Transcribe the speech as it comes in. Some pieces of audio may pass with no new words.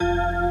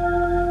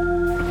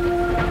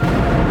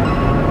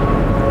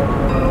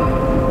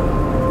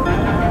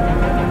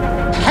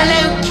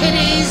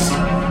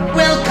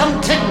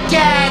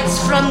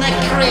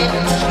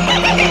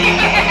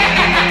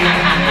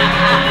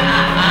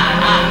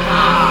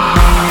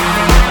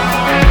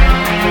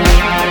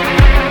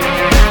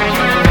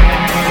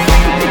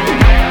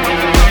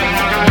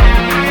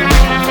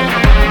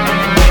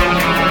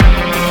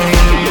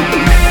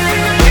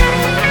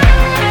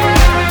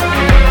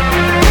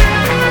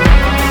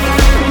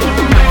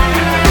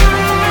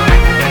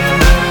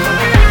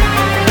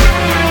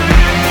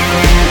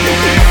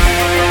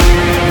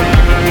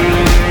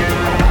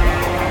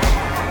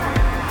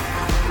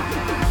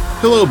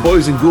Hello,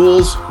 boys and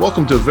ghouls.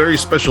 Welcome to a very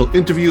special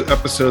interview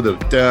episode of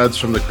Dads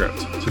from the Crypt.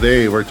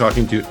 Today, we're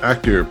talking to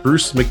actor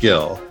Bruce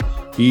McGill.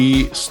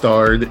 He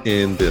starred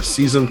in the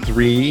season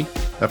 3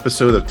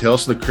 episode of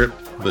Tales from the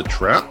Crypt, The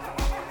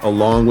Trap,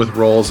 along with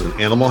roles in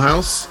Animal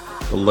House,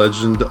 The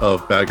Legend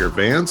of Bagger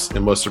Vance,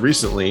 and most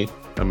recently,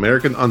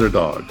 American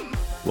Underdog.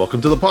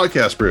 Welcome to the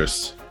podcast,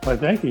 Bruce. Why,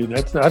 thank you.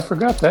 I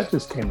forgot that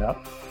just came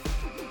out.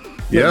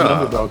 Yeah. The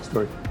Underdog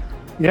story.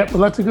 Yeah,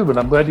 well, that's a good one.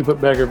 I'm glad you put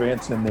Bagger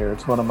Vance in there.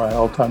 It's one of my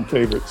all-time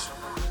favorites.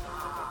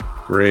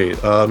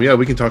 Great. Yeah,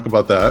 we can talk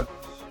about that.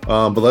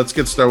 But let's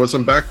get started with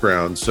some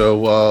background.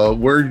 So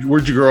where'd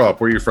you grow up?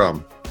 Where are you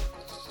from?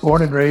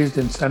 Born and raised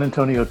in San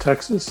Antonio,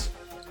 Texas,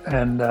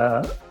 and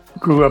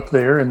grew up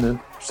there in the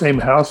same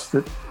house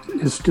that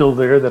is still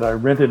there that I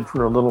rented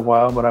for a little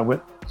while, but I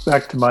went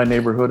back to my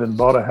neighborhood and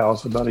bought a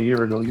house about a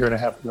year and a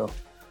half ago.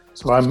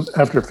 So I'm,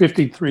 after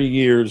 53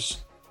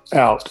 years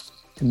out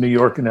in New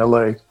York and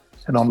LA,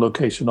 and on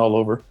location all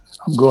over,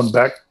 I'm going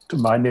back to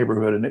my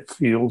neighborhood, and it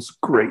feels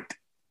great.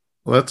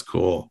 Well, that's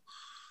cool.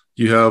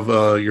 You have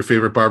your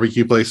favorite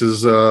barbecue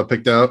places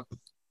picked out?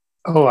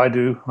 Oh, I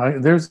do.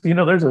 There's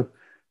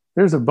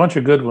a bunch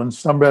of good ones,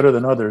 some better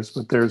than others,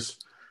 but there's,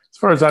 as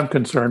far as I'm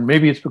concerned,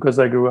 maybe it's because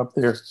I grew up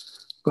there,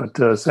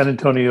 but San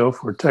Antonio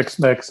for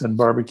Tex-Mex and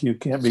barbecue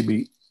can't be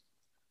beat.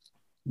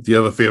 Do you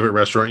have a favorite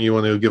restaurant you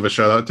want to give a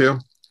shout out to?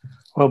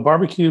 Well,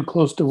 barbecue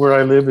close to where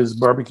I live is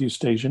Barbecue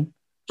Station.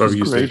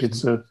 Barbecue great. Station.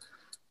 It's a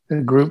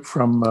group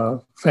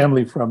from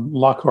family from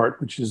Lockhart,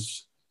 which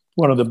is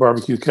one of the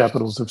barbecue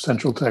capitals of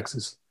Central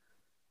Texas.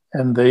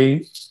 And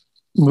they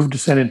moved to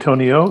San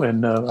Antonio,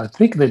 and I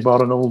think they bought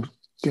an old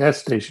gas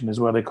station, is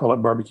why they call it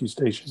Barbecue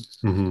Station.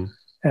 Mm-hmm.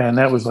 And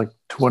that was like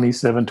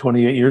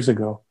 28 years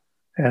ago.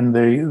 And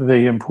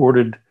they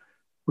imported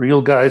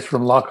real guys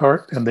from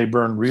Lockhart, and they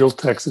burn real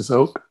Texas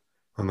oak.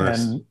 Oh, nice.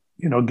 And,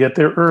 get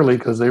there early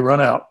because they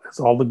run out,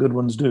 as all the good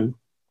ones do.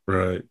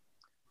 Right.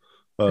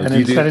 And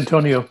in San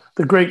Antonio,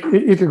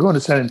 if you're going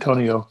to San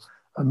Antonio,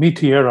 Mi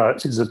Tierra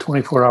is a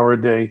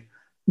 24-hour-a-day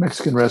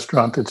Mexican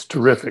restaurant that's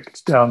terrific.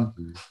 It's down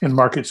in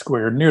Market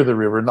Square, near the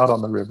river, not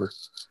on the river.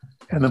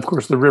 And, of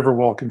course, the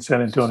Riverwalk in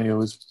San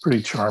Antonio is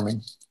pretty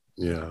charming.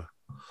 Yeah.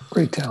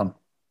 Great town.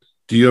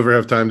 Do you ever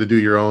have time to do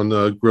your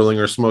own grilling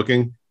or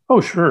smoking?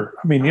 Oh, sure.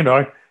 I mean,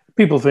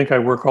 people think I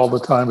work all the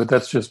time, but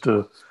that's just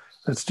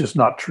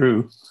not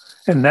true.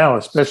 And now,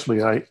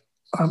 especially,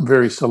 I'm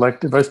very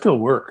selective. I still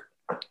work.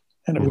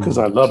 And because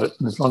I love it,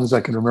 and as long as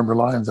I can remember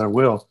lines, I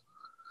will.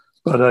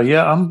 But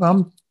yeah, I'm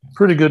a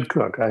pretty good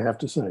cook, I have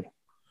to say.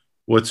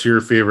 What's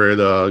your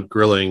favorite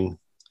grilling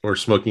or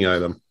smoking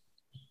item?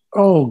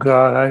 Oh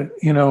God,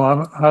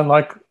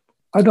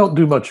 I don't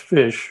do much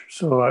fish,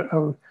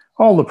 so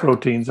all the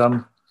proteins.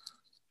 I'm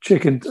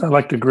chicken. I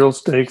like to grill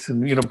steaks,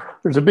 and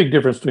there's a big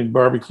difference between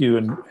barbecue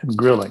and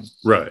grilling.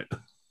 Right.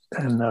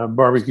 And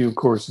barbecue, of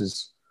course,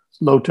 is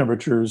low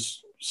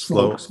temperatures.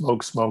 Smoke.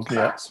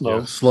 Yeah, slow.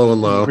 Yeah, slow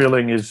and low.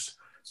 Grilling is,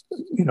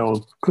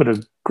 put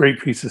a great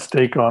piece of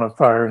steak on a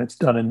fire and it's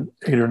done in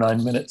 8 or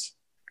 9 minutes.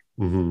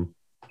 Mm-hmm.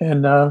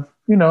 And,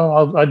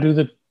 I do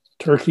the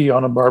turkey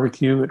on a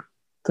barbecue at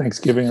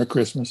Thanksgiving or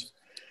Christmas.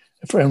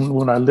 And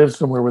when I live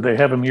somewhere where they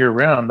have them year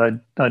round,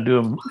 I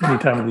do them any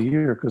time of the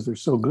year because they're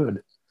so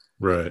good.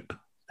 Right.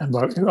 And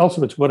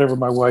also it's whatever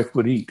my wife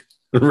would eat.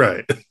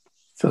 Right.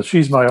 So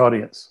she's my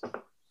audience.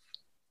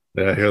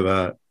 Yeah, I hear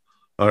that.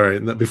 All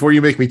right. Before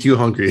you make me too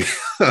hungry,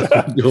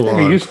 go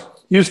on.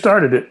 You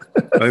started it.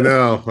 I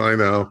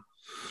know.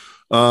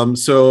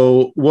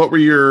 So what were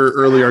your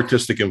early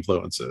artistic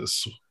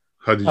influences?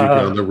 How did you get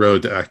on the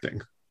road to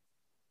acting?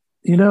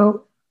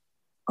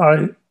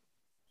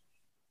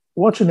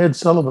 Watching Ed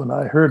Sullivan,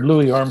 I heard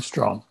Louis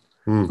Armstrong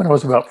when I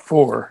was about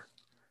 4.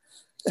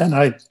 And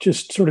I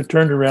just sort of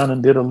turned around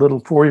and did a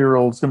little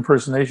 4-year-old's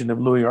impersonation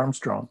of Louis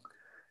Armstrong.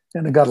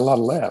 And it got a lot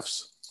of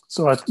laughs.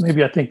 So I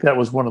think that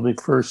was one of the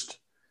first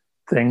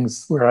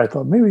things where I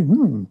thought, maybe,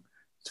 it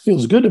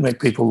feels good to make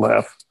people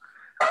laugh.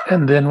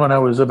 And then when I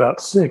was about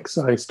 6,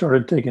 I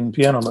started taking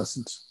piano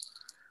lessons.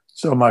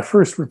 So my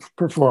first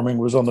performing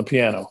was on the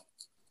piano.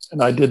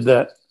 And I did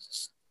that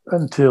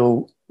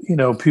until,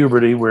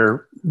 puberty,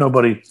 where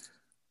nobody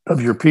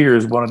of your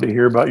peers wanted to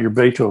hear about your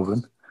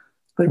Beethoven.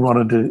 They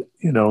wanted to,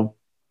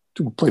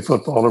 to play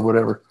football or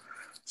whatever.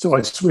 So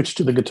I switched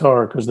to the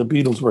guitar because the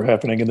Beatles were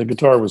happening and the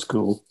guitar was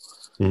cool.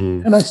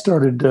 Mm-hmm. And I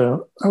started,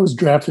 I was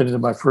drafted into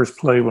my first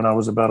play when I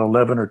was about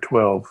 11 or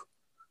 12,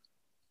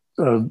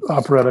 an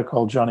operetta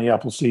called Johnny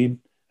Appleseed.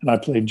 And I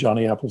played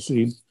Johnny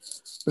Appleseed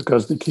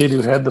because the kid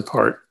who had the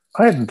part,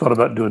 I hadn't thought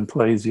about doing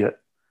plays yet.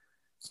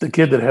 the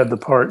kid that had the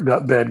part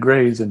got bad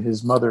grades, and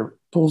his mother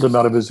pulled him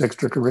out of his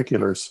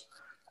extracurriculars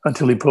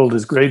until he pulled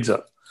his grades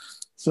up.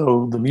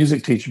 So the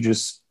music teacher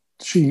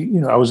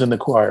I was in the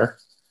choir,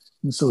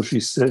 and so she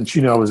said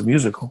she knew I was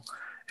musical,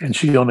 and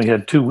she only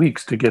had 2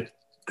 weeks to get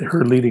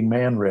her leading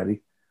man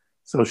ready.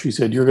 So she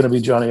said, "You're going to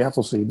be Johnny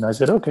Appleseed," and I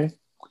said, "Okay,"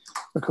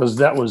 because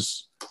there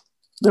was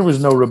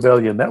no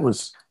rebellion. It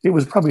was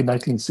probably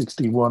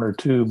 1961 or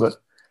two, but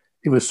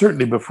it was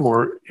certainly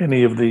before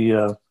any of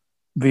the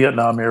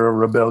Vietnam era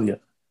rebellion.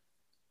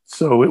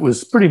 So it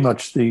was pretty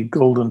much the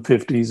golden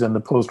 50s and the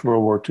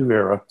post-World War II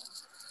era,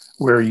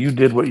 where you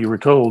did what you were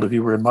told if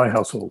you were in my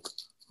household.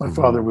 My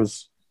father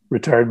was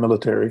retired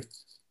military,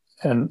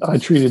 and I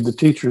treated the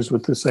teachers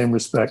with the same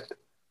respect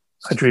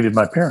I treated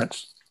my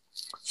parents.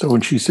 So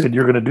when she said,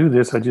 "You're going to do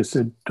this," I just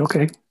said,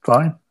 "Okay,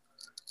 fine."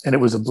 And it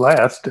was a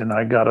blast, and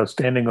I got a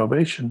standing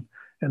ovation,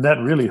 and that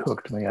really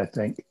hooked me, I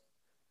think.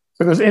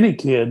 Because any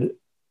kid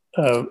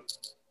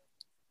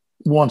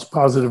wants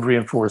positive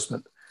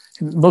reinforcement.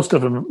 And most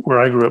of them, where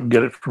I grew up,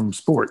 get it from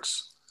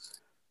sports.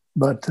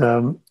 But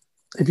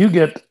if you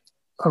get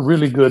a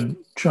really good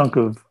chunk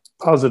of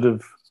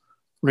positive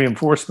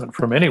reinforcement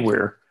from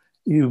anywhere,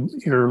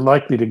 you're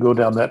likely to go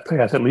down that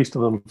path at least a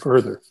little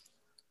further.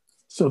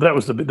 So that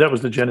was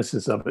the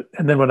genesis of it.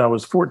 And then when I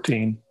was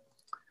 14,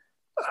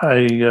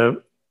 I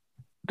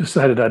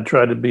decided I'd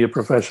try to be a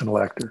professional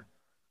actor.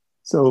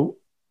 So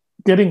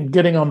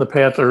getting on the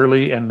path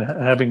early and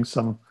having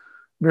some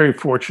very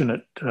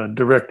fortunate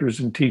directors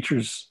and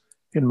teachers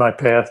in my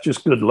path,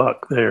 just good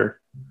luck there.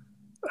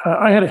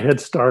 I had a head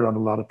start on a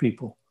lot of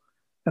people.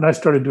 And I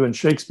started doing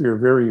Shakespeare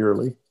very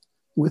early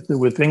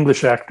with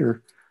English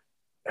actor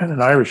and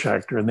an Irish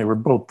actor, and they were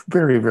both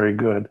very, very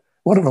good.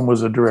 One of them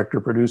was a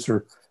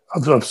director-producer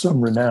of some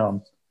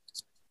renown.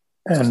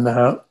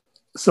 And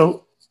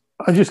so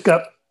I just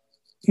got,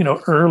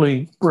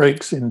 early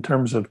breaks in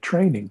terms of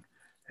training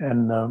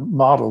and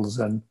models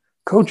and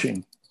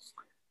coaching.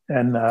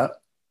 And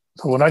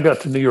so when I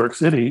got to New York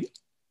City,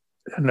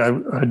 and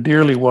I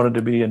dearly wanted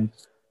to be in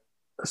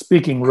a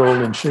speaking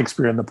role in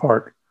Shakespeare in the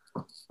Park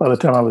by the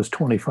time I was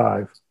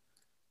 25.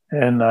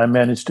 And I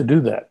managed to do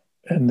that.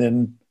 And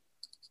then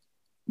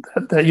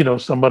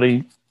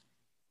somebody,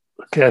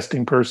 a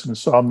casting person,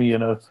 saw me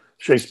in a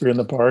Shakespeare in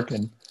the Park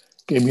and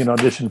gave me an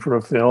audition for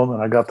a film,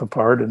 and I got the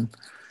part, and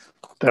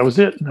that was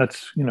it. And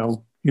that's,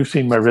 you've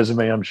seen my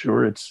resume, I'm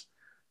sure. It's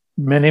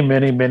many,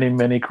 many, many,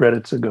 many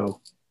credits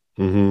ago.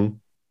 Mm-hmm.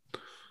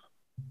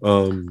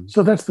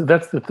 So that's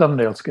the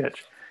thumbnail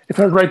sketch. If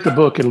I write the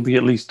book, it'll be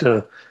at least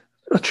a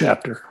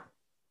chapter.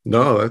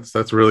 No,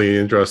 that's really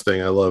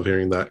interesting. I love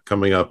hearing that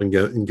coming up and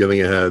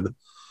getting ahead.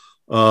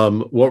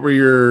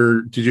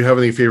 Did you have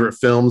any favorite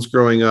films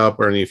growing up,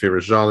 or any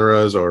favorite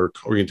genres, or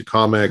were you into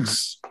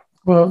comics?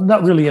 Well,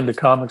 not really into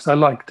comics. I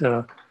liked,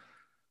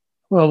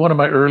 one of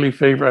my early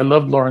favorite, I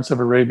loved Lawrence of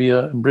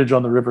Arabia and Bridge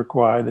on the River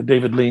Kwai, the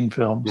David Lean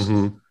films.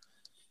 Mm-hmm.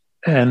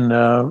 And,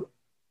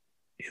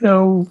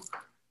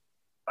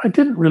 I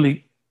didn't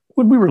really,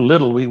 when we were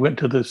little, we went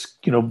to this,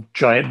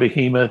 giant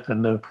behemoth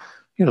and the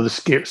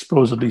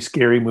supposedly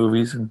scary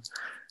movies. And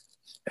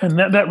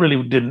that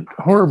really didn't,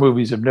 horror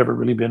movies have never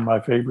really been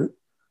my favorite.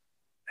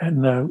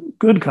 And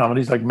good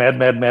comedies like Mad,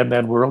 Mad, Mad,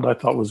 Mad World, I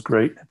thought was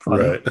great and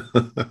funny. Right.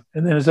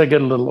 And then as I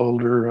get a little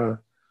older,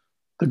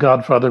 the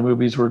Godfather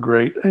movies were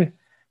great.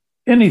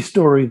 Any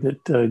story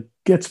that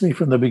gets me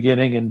from the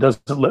beginning and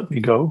doesn't let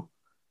me go,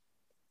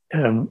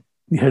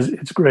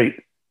 it's great.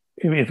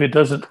 I mean, if it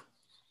doesn't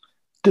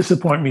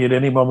disappoint me at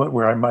any moment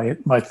where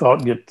my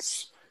thought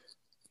gets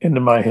into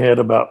my head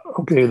about,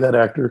 okay, that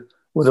actor,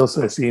 what else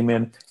did I see him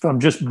in? If I'm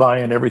just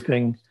buying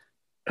everything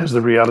as the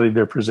reality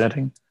they're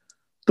presenting,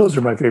 those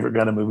are my favorite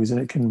kind of movies.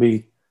 And it can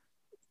be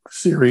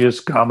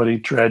serious, comedy,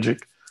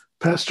 tragic,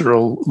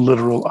 pastoral,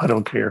 literal, I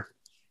don't care.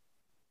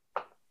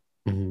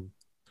 Mm-hmm.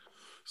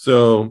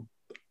 So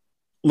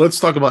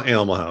let's talk about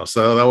Animal House.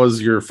 That was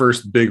your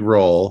first big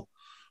role.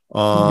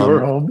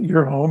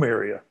 Your home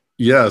area.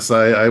 Yes,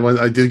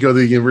 I did go to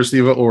the University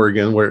of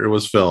Oregon where it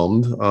was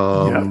filmed.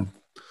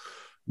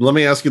 Let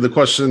me ask you the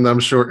question I'm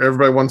sure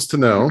everybody wants to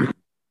know.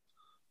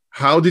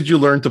 How did you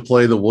learn to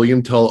play the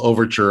William Tell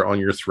Overture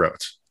on your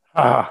throat?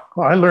 Well,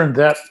 I learned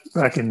that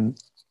back in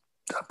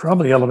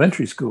probably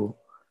elementary school.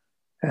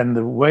 And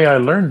the way I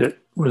learned it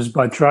was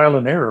by trial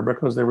and error,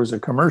 because there was a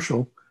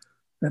commercial,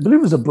 I believe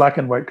it was a black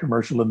and white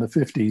commercial in the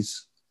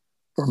 50s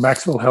for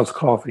Maxwell House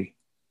Coffee.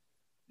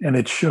 And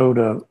it showed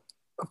a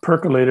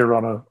percolator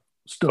on a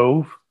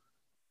stove,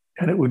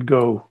 and it would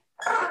go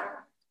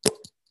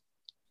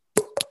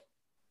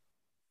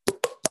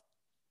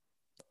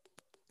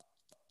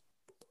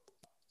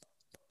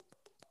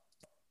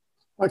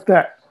like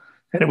that.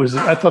 And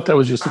I thought that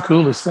was just the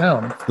coolest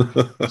sound.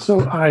 So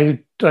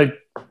I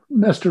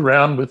messed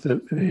around with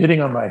it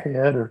hitting on my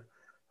head, or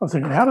I was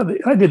thinking,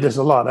 I did this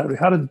a lot.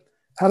 How did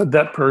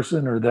that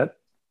person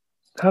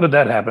how did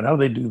that happen? How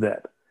did they do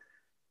that?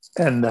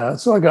 And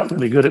so I got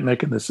really good at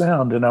making the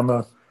sound, and I'm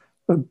a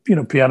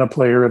piano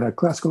player and a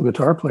classical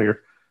guitar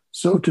player.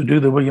 So to do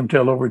the William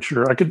Tell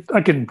Overture, I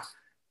can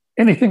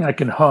anything I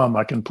can hum,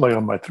 I can play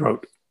on my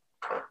throat.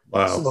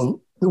 Wow.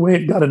 So the way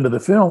it got into the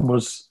film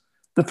was,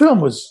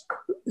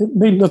 it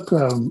may look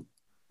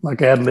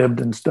like ad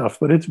libbed and stuff,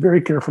 but it's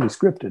very carefully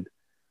scripted.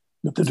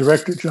 But the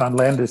director, John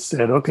Landis,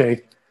 said,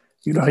 okay,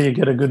 you know how you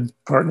get a good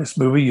part in this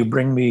movie? You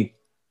bring me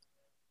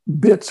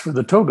bits for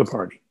the toga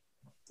party.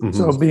 Mm-hmm.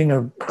 So being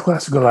a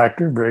classical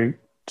actor, very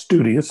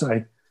studious,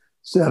 I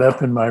sat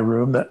up in my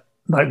room that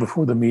night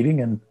before the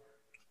meeting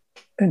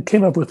and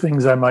came up with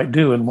things I might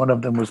do. And one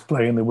of them was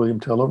playing the William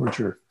Tell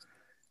Overture.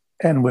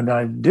 And when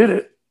I did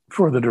it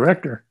for the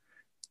director,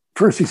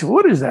 first he said,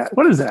 what is that?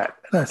 What is that?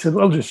 And I said,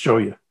 well, I'll just show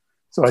you.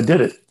 So I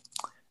did it.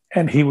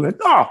 And he went,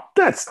 oh,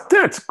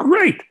 that's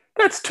great.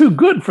 That's too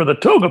good for the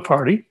toga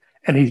party.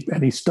 And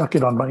he stuck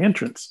it on my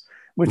entrance,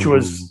 which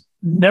was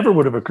never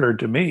would have occurred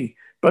to me,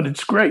 but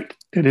it's great.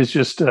 It is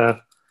just,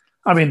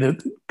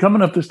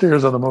 coming up the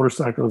stairs on the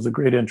motorcycle is a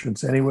great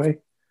entrance anyway.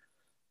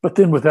 But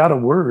then without a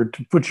word,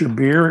 to put your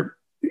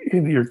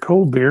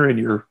cold beer in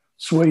your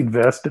suede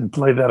vest and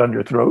play that on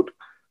your throat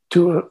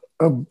to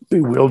a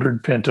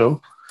bewildered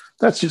Pinto,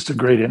 that's just a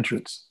great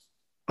entrance.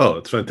 Oh,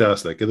 it's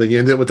fantastic. And then you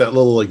end it with that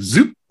little like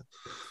zoop.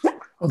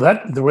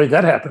 Well, the way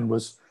that happened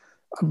was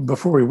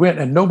before we went,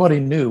 and nobody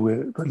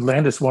knew.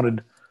 Landis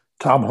wanted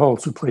Tom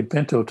Holtz, who played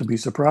Pinto, to be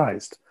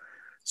surprised.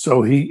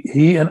 So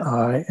he and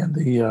I and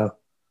the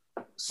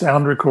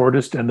sound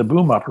recordist and the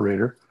boom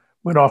operator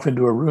went off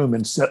into a room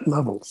and set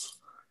levels.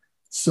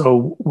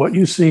 So what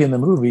you see in the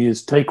movie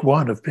is take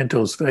one of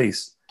Pinto's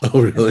face.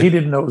 Oh, really? And he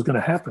didn't know it was going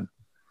to happen.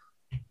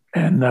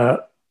 And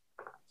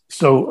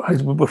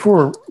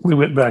before we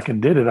went back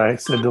and did it, I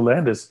said to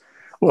Landis,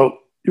 well,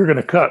 you're going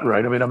to cut,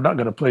 right? I mean, I'm not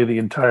going to play the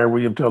entire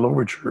William Tell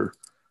Overture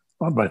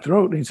on my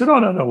throat. And he said, oh,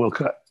 no, we'll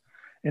cut.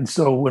 And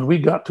so when we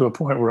got to a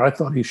point where I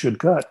thought he should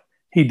cut,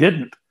 he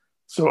didn't.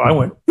 So I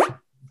went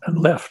and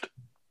left.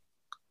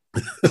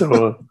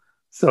 So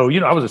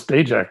I was a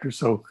stage actor,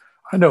 so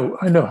I know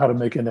how to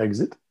make an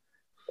exit.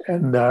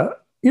 And I'm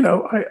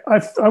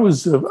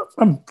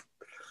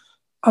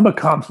a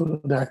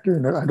confident actor,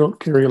 and I don't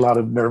carry a lot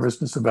of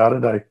nervousness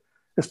about it.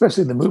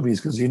 Especially in the movies,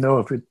 because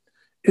if it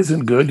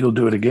isn't good, you'll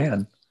do it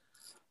again.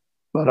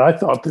 But I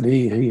thought that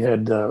he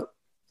had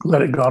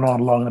let it gone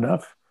on long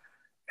enough.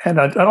 And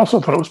I also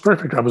thought it was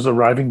perfect. I was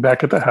arriving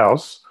back at the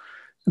house.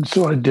 And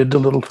so I did the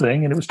little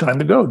thing, and it was time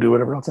to go do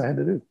whatever else I had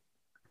to do.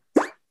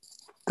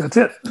 That's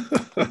it.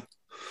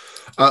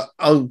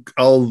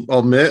 I'll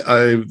admit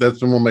that's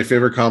been one of my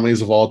favorite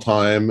comedies of all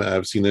time.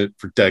 I've seen it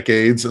for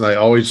decades, and I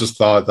always just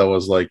thought that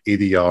was like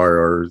ADR,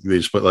 or they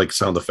just put like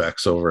sound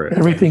effects over it.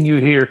 Everything you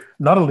hear,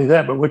 not only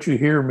that, but what you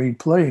hear me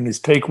playing is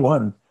take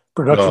one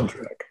production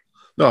track.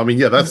 No, I mean,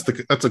 yeah, that's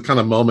a kind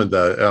of moment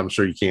that I'm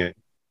sure you can't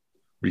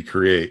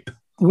recreate.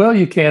 Well,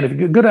 you can.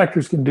 If good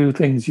actors can do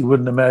things you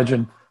wouldn't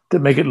imagine to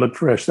make it look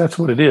fresh. That's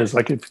what it is.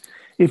 Like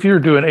if you're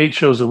doing 8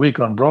 shows a week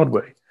on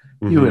Broadway,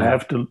 you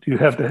have to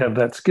have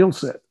that skill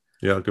set.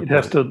 Yeah, good point.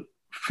 Has to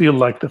feel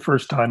like the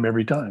first time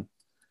every time.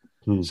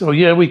 So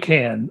yeah, we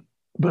can.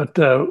 But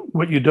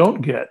what you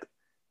don't get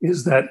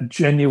is that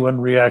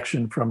genuine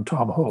reaction from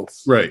Tom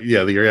Holtz. Right.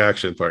 Yeah, the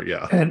reaction part.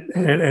 Yeah.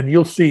 And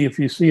you'll see, if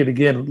you see it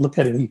again, look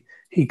at it.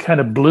 He kind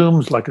of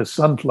blooms like a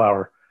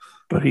sunflower,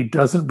 but he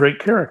doesn't break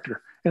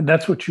character. And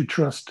that's what you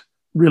trust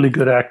really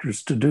good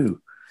actors to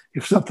do.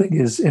 If something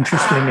is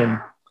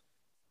interesting,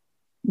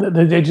 and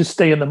they just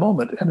stay in the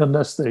moment, and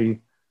unless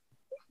they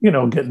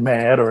get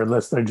mad, or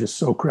unless they're just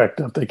so cracked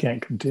up they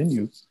can't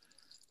continue,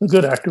 the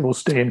good actor will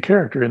stay in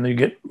character, and you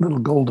get little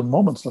golden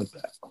moments like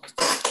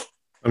that.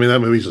 I mean, that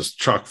movie's just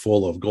chock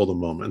full of golden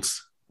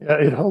moments. Yeah,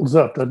 it holds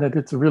up, doesn't it?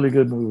 It's a really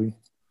good movie.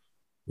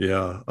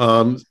 Yeah.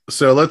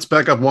 So let's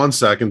back up one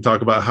second and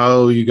talk about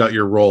how you got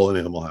your role in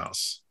Animal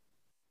House.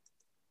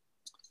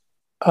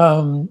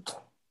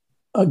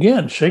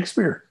 Again,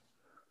 Shakespeare.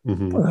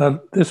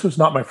 This was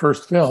not my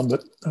first film,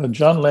 but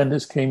John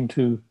Landis came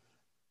to,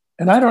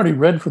 and I'd already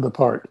read for the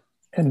part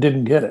and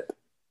didn't get it.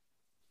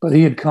 But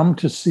he had come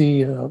to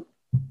see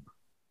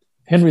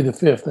Henry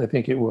V, I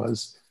think it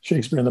was,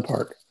 Shakespeare in the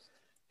Park.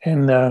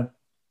 And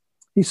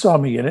he saw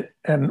me in it.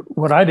 And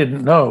what I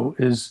didn't know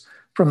is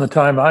from the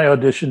time I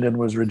auditioned and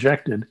was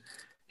rejected,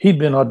 he'd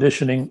been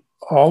auditioning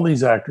all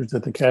these actors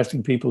that the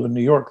casting people in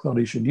New York thought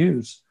he should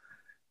use.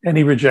 And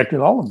he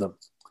rejected all of them.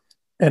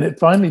 And it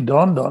finally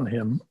dawned on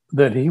him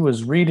that he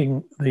was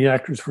reading the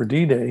actors for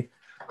D-Day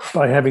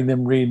by having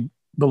them read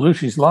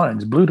Belushi's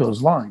lines,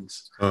 Bluto's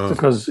lines.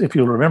 Because if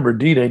you'll remember,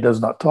 D-Day does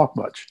not talk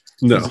much.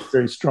 No. It's a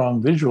very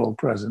strong visual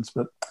presence,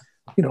 but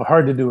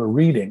hard to do a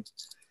reading.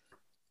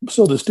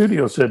 So the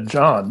studio said,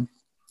 John,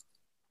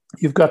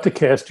 you've got to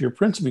cast your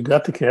principal. You've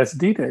got to cast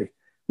D-Day.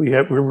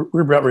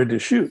 We're about ready to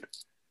shoot.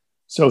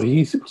 So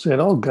he said,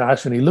 oh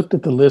gosh, and he looked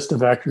at the list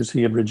of actors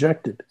he had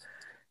rejected.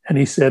 And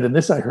he said, and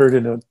this I heard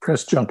in a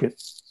press junket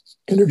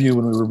interview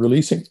when we were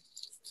releasing,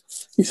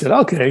 he said,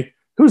 okay,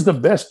 who's the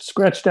best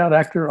scratched out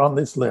actor on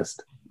this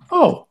list?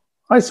 Oh,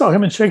 I saw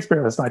him in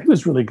Shakespeare last night. He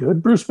was really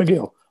good. Bruce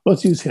McGill.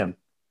 Let's use him.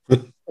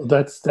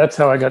 That's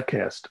how I got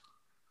cast.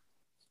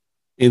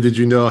 And did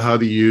you know how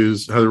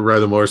to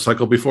ride a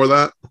motorcycle before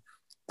that?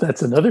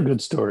 That's another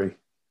good story.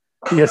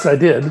 Yes, I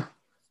did.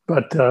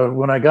 But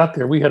when I got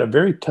there, we had a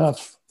very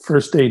tough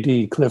first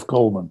AD, Cliff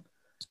Coleman,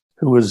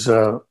 who was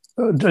a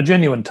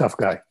genuine tough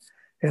guy.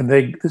 And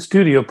the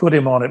studio put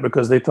him on it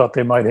because they thought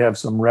they might have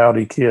some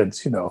rowdy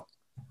kids, you know.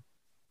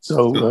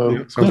 So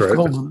Cliff right.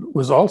 Coleman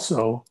was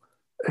also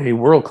a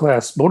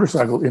world-class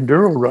motorcycle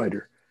enduro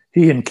rider.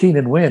 He and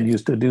Keenan Wynn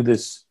used to do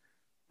this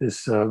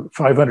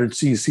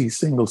 500cc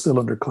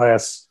single-cylinder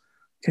class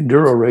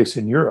enduro race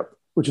in Europe,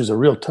 which is a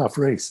real tough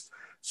race.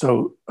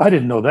 So I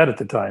didn't know that at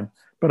the time,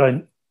 but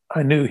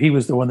I knew he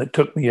was the one that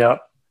took me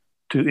out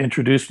to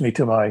introduce me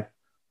to my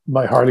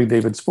Harley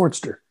Davidson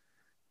Sportster,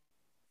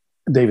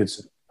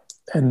 Davidson.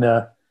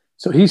 And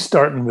so he's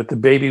starting with the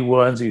baby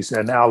ones. He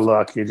said, now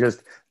look,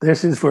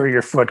 this is where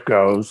your foot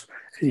goes.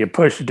 You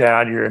push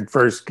down, you're in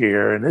first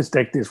gear, and let's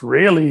take this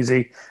real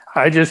easy.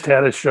 I just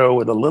had a show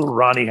with a little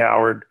Ronnie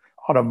Howard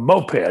on a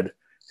moped,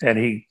 and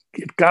he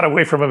got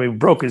away from him. He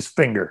broke his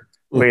finger.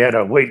 We had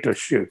to wait to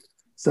shoot.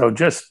 So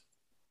just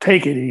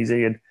take it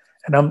easy. And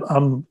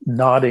I'm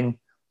nodding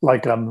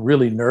like I'm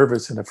really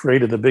nervous and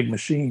afraid of the big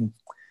machine.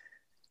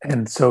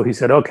 And so he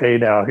said, okay,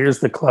 now here's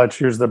the clutch,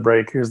 here's the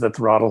brake, here's the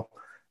throttle,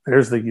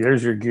 there's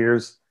your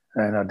gears,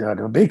 and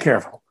I be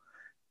careful.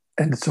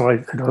 And so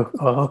I said,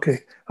 oh,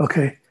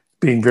 okay,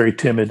 being very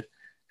timid.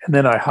 And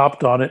then I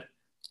hopped on it,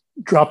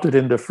 dropped it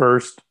into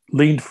first,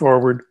 leaned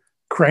forward,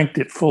 cranked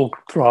it full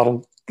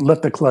throttle,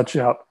 let the clutch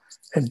out,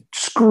 and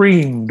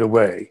screamed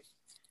away.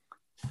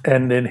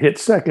 And then hit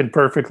second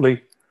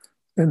perfectly.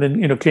 And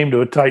then, came to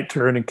a tight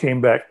turn and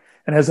came back.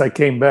 And as I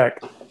came back,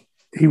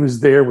 he was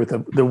there with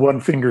the one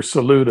finger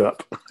salute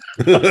up.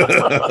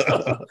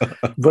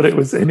 But it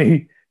was, and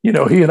he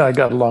and I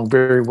got along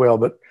very well,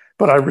 but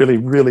I really,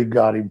 really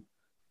got him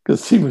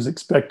because he was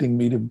expecting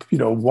me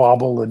to,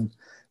 wobble.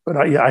 But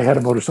I had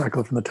a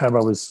motorcycle from the time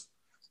I was,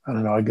 I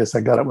don't know, I guess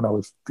I got it when I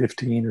was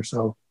 15 or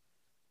so.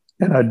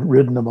 And I'd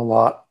ridden them a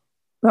lot.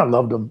 I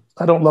loved them.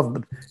 I don't love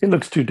them. It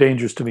looks too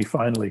dangerous to me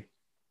finally.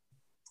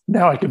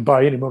 Now I can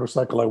buy any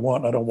motorcycle I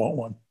want. I don't want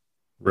one.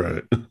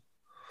 Right.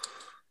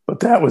 But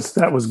that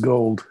was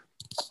gold.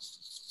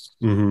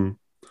 Mm-hmm.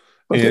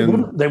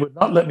 But they would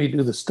not let me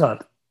do the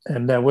stunt.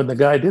 And when the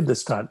guy did the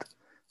stunt,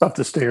 up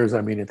the stairs,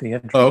 at the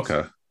entrance. Oh,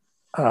 okay.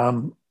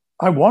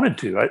 I wanted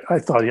to. I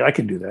thought, yeah, I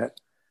can do that.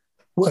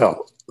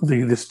 Well,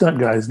 the stunt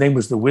guy, his name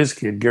was the Whiz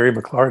Kid, Gary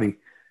McClarty,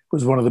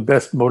 was one of the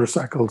best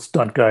motorcycle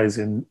stunt guys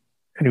and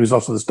he was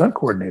also the stunt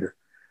coordinator.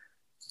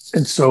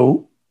 And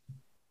so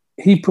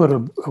he put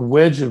a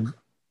wedge of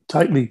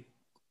tightly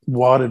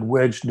wadded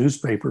wedge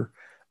newspaper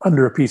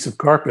under a piece of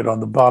carpet on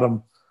the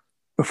bottom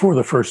before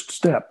the first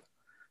step.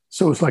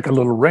 So it's like a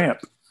little ramp,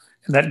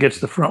 and that gets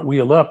the front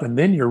wheel up, and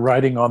then you're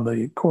riding on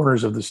the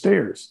corners of the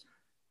stairs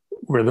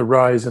where the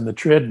rise and the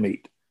tread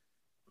meet.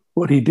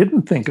 What he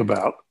didn't think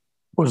about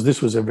was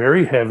this was a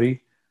very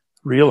heavy,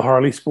 real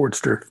Harley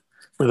Sportster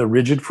with a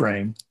rigid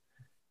frame.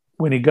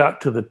 When he got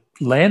to the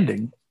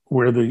landing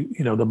where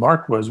the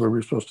mark was where we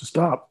were supposed to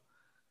stop,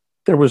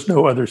 there was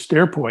no other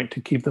stair point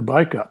to keep the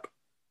bike up.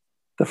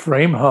 The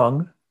frame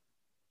hung.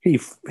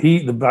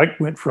 The bike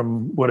went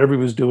from whatever he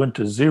was doing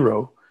to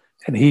zero,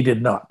 and he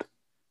did not.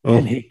 Oh.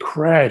 And he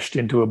crashed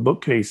into a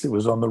bookcase that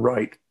was on the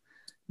right,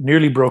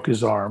 nearly broke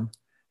his arm.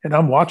 And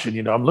I'm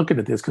watching, I'm looking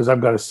at this because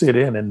I've got to sit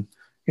in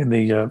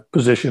the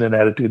position and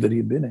attitude that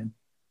he'd been in.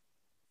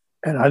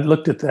 And I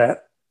looked at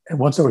that. And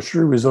once I was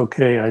sure he was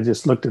okay, I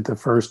just looked at the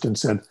first and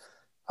said,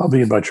 I'll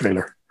be in my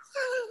trailer.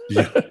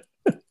 Yeah.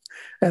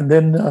 And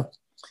then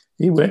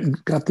he went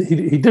and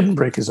he didn't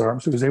break his arm,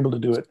 so he was able to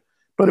do it.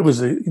 But it was,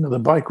 the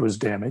bike was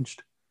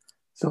damaged.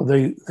 So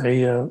they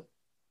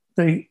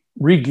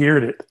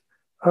re-geared it.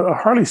 A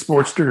Harley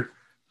Sportster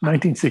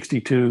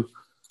 1962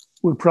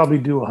 would probably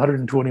do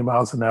 120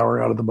 miles an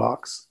hour out of the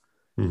box.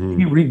 Mm-hmm.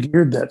 He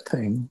re-geared that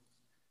thing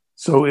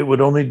so it would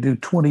only do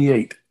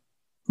 28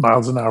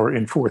 miles an hour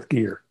in fourth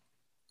gear.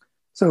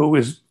 So it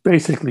was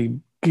basically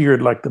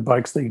geared like the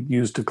bikes they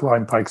used to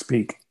climb Pikes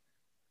Peak.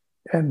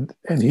 And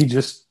he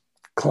just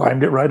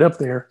climbed it right up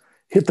there,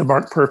 hit the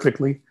mark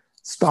perfectly,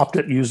 stopped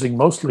it using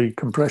mostly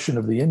compression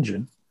of the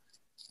engine.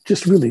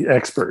 Just really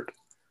expert.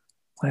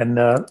 And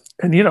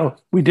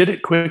we did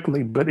it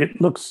quickly, but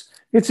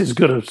it's as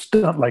good a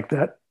stunt like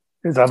that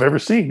as I've ever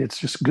seen. It's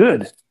just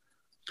good.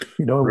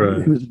 Right.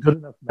 It was a good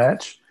enough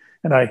match.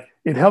 And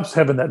it helps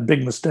having that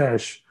big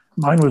mustache.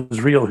 Mine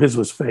was real, his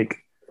was fake.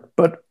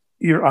 But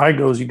your eye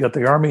goes, you got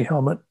the Army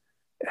helmet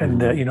and,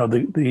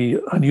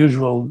 the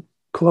unusual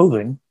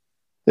clothing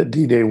that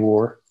D-Day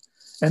wore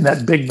and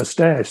that big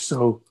mustache.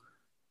 So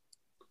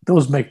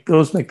those make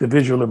the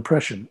visual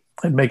impression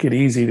and make it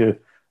easy to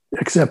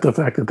accept the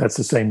fact that that's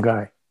the same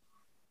guy.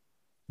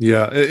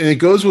 Yeah, and it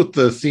goes with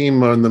the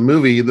theme on the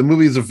movie. The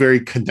movie is a very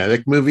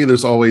kinetic movie.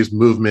 There's always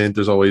movement.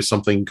 There's always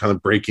something kind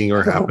of breaking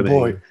or happening.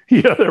 Boy.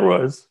 Yeah, there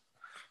was.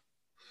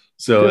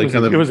 So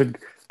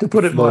to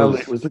put it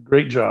mildly, it was a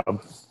great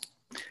job.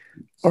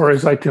 Or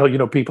as I tell,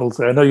 people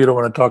say, I know you don't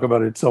want to talk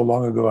about it so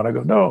long ago. And I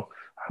go, no,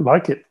 I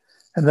like it.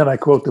 And then I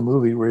quote the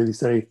movie where they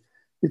say,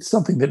 it's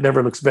something that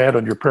never looks bad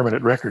on your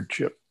permanent record,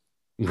 Chip.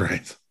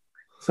 Right.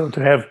 So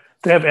to have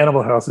to have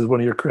Animal House as one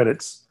of your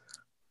credits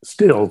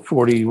still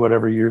 40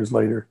 whatever years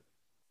later.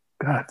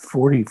 God,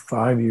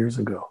 45 years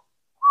ago.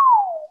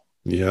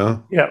 Yeah.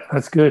 Yeah,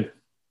 that's good.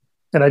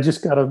 And I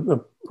just got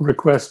a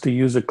request to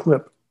use a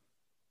clip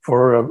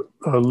for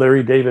a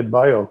Larry David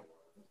bio,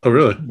 Oh,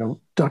 really?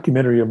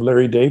 documentary of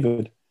Larry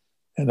David.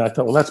 And I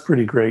thought, well, that's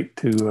pretty great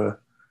to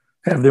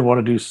have them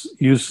want to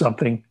use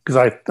something, because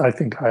I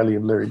think highly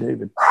of Larry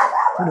David.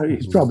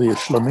 He's probably a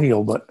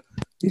schlemiel, but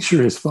he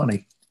sure is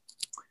funny.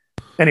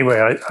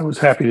 Anyway, I was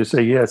happy to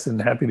say yes,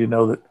 and happy to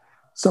know that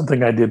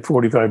something I did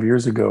 45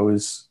 years ago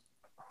is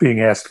being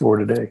asked for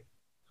today.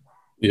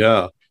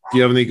 Yeah. Do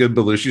you have any good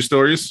Belushi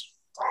stories?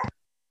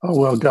 Oh,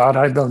 well, God,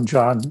 I've known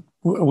John.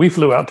 We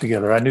flew out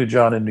together. I knew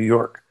John in New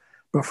York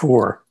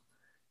before.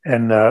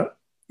 And,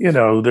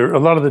 there are a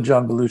lot of the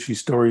John Belushi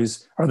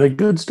stories. Are they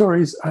good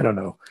stories? I don't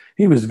know.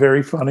 He was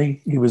very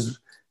funny. He was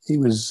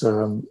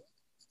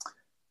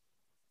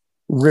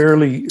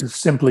rarely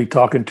simply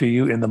talking to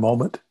you in the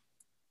moment.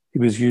 He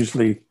was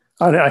usually,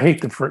 I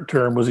hate the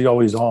term, was he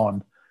always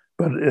on?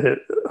 But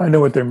I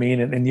know what they mean.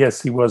 And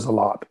yes, he was a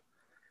lot.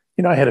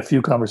 I had a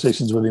few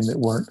conversations with him that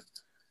weren't.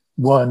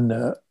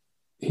 One,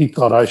 he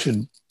thought I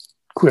should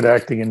quit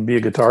acting and be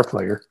a guitar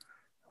player,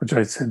 which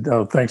I said,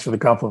 oh, thanks for the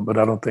compliment, but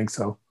I don't think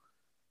so.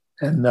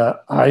 And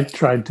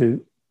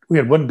we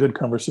had one good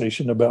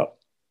conversation about,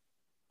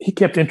 he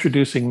kept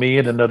introducing me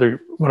and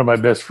one of my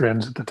best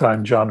friends at the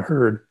time, John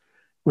Hurd.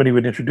 When he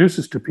would introduce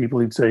us to people,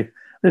 he'd say,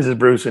 this is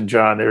Bruce and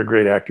John, they're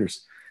great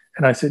actors.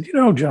 And I said,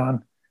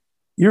 John,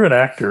 you're an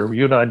actor.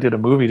 You and I did a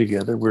movie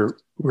together.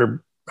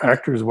 We're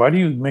actors. Why do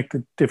you make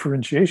the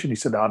differentiation? He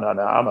said, no,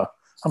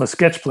 I'm a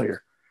sketch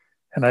player.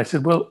 And I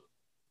said, well,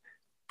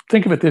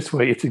 think of it this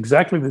way. It's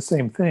exactly the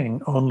same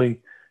thing,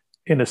 only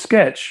in a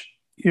sketch,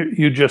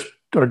 you just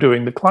are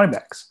doing the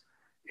climax.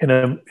 In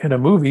a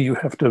movie, you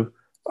have to,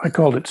 I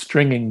called it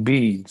stringing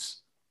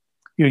beads.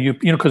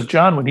 Because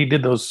John, when he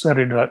did those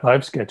Saturday Night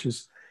Live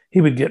sketches,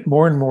 he would get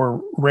more and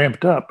more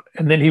ramped up,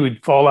 and then he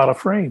would fall out of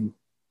frame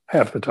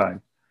half the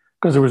time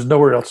because there was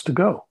nowhere else to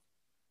go.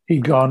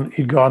 He'd gone,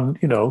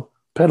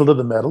 pedal to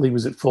the metal. He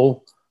was at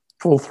full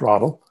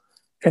throttle,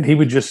 and he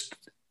would just,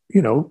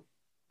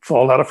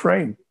 fall out of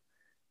frame.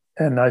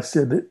 And I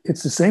said,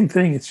 it's the same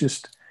thing. It's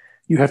just,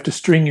 you have to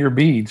string your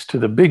beads to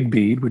the big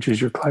bead, which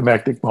is your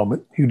climactic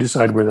moment. You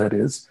decide where that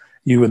is,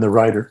 you and the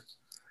writer.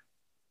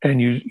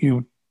 And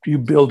you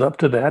build up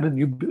to that, and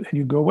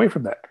you go away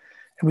from that.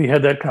 And we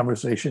had that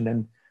conversation,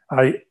 and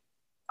I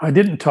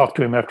didn't talk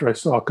to him after I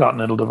saw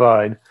Continental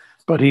Divide,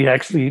 but he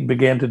actually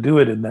began to do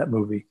it in that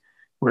movie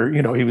where,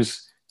 he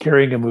was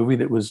carrying a movie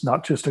that was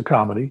not just a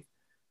comedy,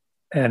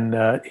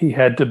 and he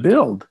had to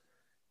build.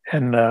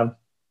 And one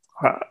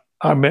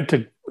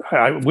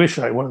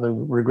of the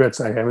regrets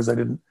I have is I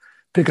didn't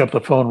pick up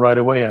the phone right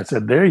away. I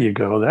said, there you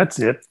go. That's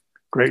it.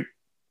 Great.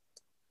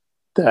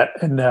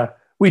 And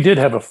we did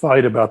have a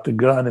fight about the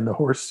gun in the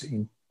horse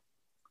scene,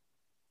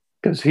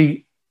 because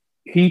he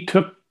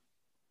took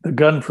the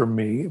gun from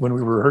me when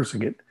we were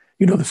rehearsing it.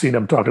 You know the scene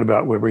I'm talking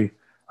about where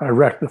I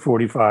wrecked the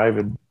 45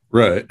 and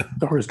right,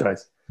 the horse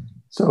dies.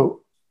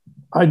 So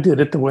I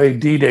did it the way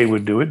D-Day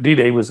would do it.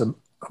 D-Day was a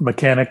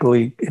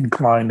mechanically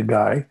inclined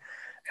guy,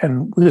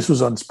 and this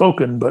was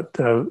unspoken, but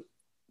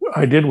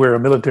I did wear a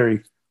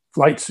military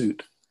flight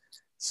suit.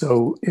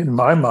 So in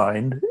my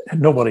mind,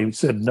 and nobody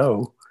said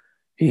no,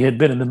 he had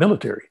been in the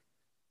military,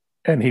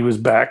 and he was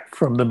back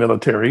from the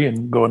military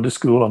and going to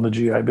school on the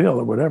GI Bill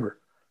or whatever.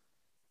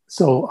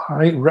 So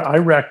I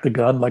racked the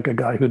gun like a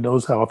guy who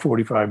knows how a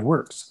 45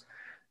 works.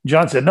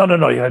 John said, no,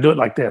 you gotta do it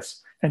like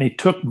this. And he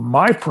took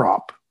my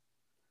prop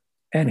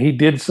and he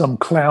did some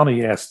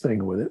clowny ass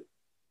thing with it.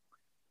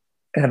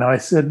 And I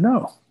said,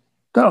 no.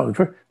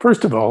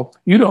 First of all,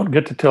 you don't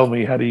get to tell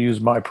me how to use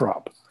my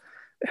prop.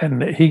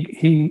 And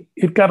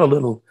it got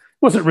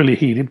wasn't really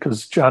heated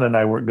because John and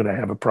I weren't going to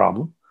have a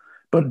problem,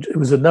 but it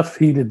was enough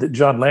heated that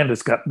John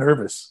Landis got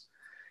nervous.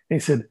 He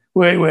said,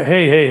 wait,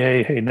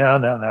 hey,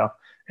 now.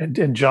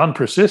 And John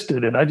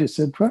persisted, and I just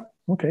said, well,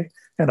 okay.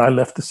 And I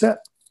left the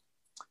set.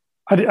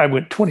 I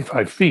went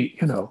 25 feet,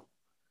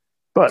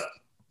 but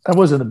I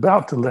wasn't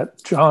about to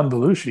let John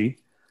Belushi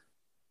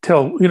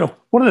tell,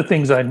 one of the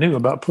things I knew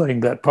about playing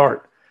that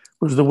part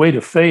was the way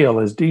to fail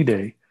as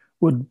D-Day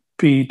would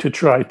be to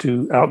try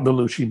to out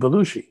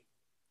Belushi.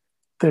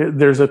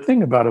 There's a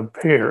thing about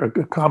a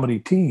comedy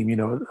team,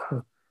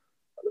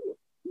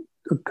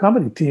 a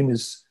comedy team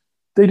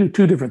they do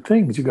two different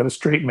things. You got a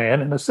straight man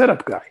and a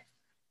setup guy.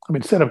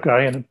 Setup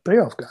guy and a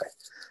payoff guy.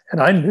 And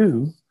I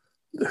knew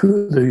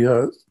who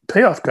the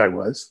payoff guy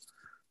was.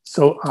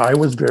 So I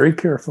was very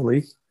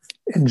carefully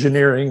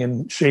engineering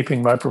and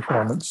shaping my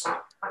performance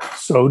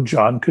so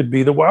John could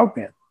be the wild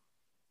man.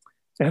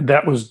 And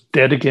that was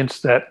dead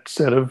against that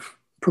set of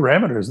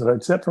parameters that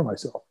I'd set for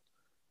myself.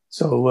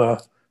 So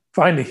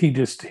finally he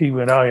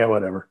went, oh yeah,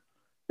 whatever.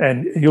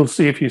 And you'll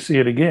see if you see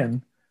it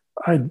again,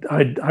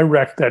 I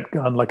racked that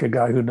gun like a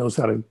guy who knows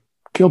how to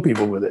kill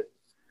people with it.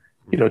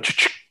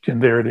 And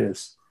there it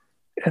is.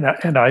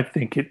 And I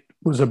think it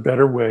was a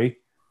better way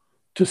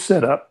to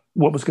set up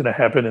what was going to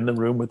happen in the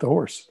room with the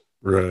horse.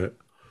 Right.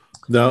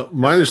 Now,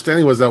 my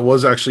understanding was that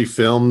was actually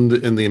filmed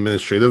in the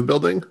administrative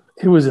building.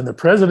 It It was in the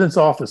president's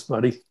office,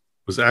 buddy.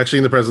 was actually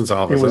in the president's It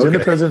office. was in the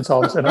Okay. president's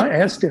office. And I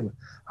asked him,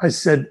 I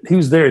said, he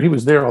was there. He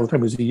was there all the time.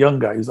 He was a young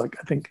guy. He was like,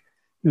 I think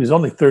he was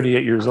only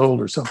 38 years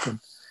old or something.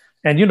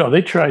 And,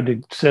 they tried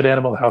to set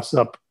Animal House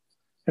up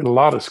at a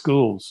lot of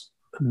schools.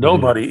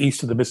 Nobody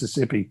east of the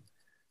Mississippi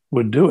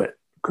would do it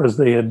because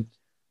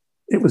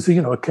it was, a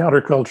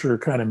counterculture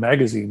kind of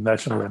magazine,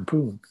 National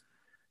Lampoon.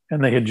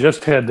 And they had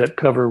just had that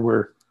cover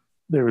where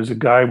there was a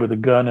guy with a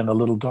gun and a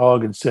little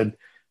dog and said,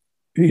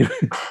 you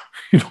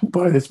don't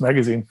buy this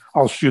magazine,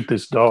 I'll shoot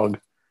this dog.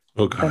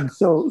 Okay. And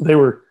so they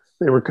were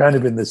kind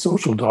of in the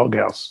social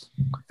doghouse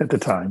at the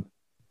time.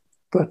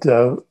 But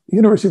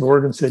University of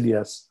Oregon said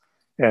yes.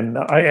 And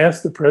I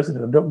asked the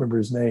president, I don't remember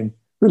his name,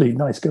 really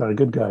nice guy, a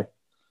good guy.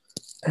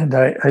 And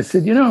I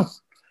said,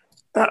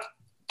 that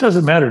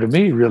doesn't matter to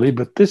me really,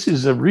 but this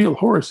is a real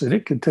horse and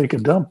it could take a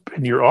dump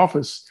in your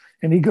office.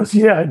 And he goes,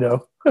 yeah, I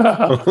know.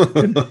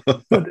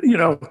 But,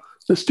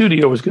 the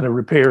studio was going to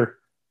repair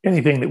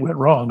anything that went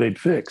wrong, they'd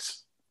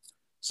fix.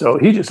 So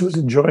he just was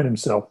enjoying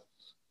himself.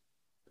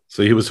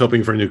 So he was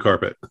hoping for a new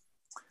carpet.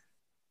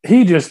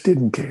 He just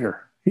didn't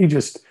care.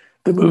 The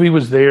movie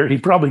was there. He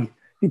probably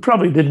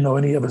didn't know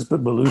any of us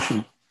but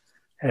Belushi.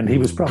 And he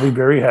was probably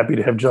very happy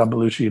to have John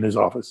Belushi in his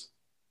office.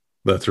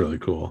 That's really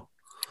cool.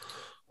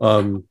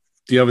 Do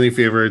you have any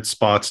favorite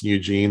spots in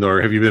Eugene,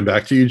 or have you been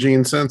back to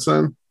Eugene since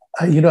then?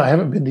 I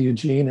haven't been to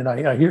Eugene, and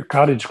I hear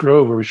Cottage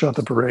Grove, where we shot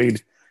the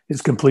parade,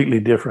 is completely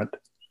different.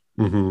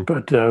 Mm-hmm.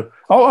 But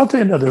I'll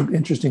tell you another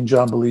interesting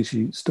John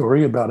Belushi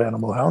story about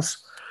Animal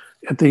House.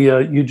 At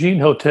the Eugene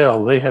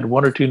Hotel, they had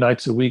 1 or 2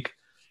 nights a week,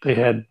 they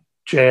had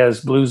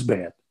jazz blues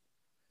band.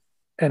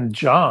 And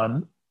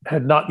John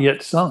had not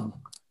yet sung.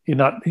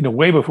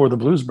 Way before the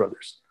Blues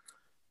Brothers.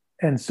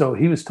 And so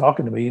he was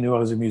talking to me. He knew I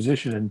was a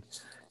musician. And he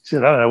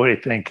said, I don't know, what do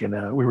you think?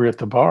 And we were at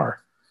the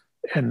bar.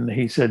 And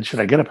he said,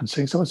 should I get up and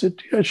sing? So I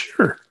said, yeah,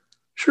 sure.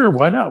 Sure,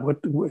 why not?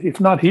 If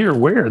not here,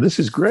 where? This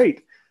is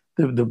great.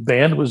 The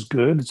band was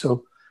good.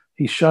 So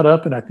he shut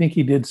up, and I think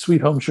he did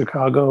Sweet Home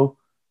Chicago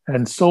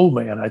and Soul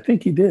Man. I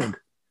think he did.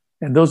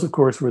 And those, of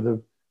course, were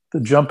the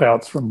jump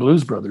outs from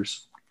Blues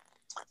Brothers.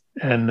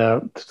 And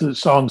the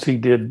songs he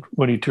did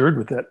when he toured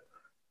with that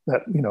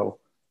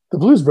the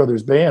Blues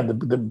Brothers band,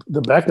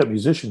 the backup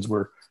musicians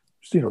were,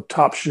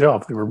 top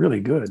shelf. They were really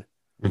good.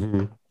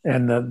 Mm-hmm.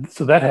 And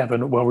so that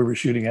happened while we were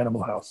shooting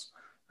Animal House.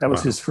 That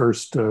was his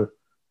first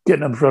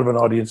getting in front of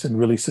an audience and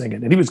really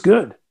singing. And he was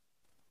good.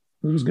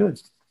 He was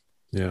good.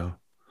 Yeah.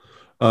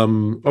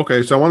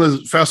 Okay, so I want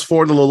to fast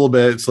forward a little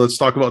bit. So let's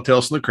talk about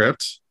Tales from the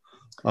Crypt.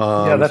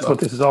 Yeah, that's what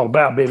this is all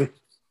about, baby.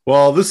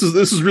 Well, this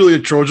is really a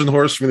Trojan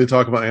horse for me to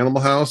talk about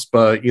Animal House,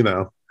 but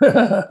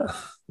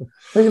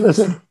Hey,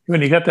 listen,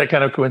 when you got that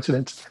kind of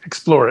coincidence,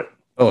 explore it.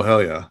 Oh,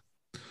 hell yeah.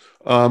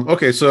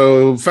 Okay,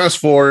 so fast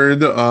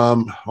forward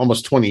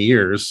almost 20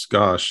 years.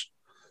 Gosh.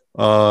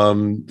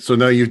 So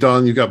now you've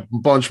got a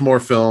bunch more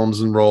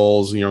films and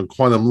roles,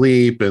 Quantum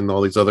Leap and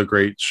all these other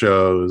great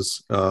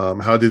shows.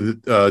 How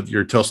did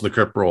your Tales from the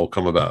Crypt role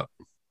come about?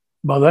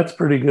 Well, that's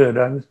pretty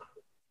good.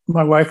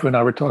 My wife and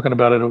I were talking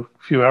about it a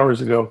few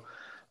hours ago.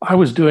 I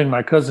was doing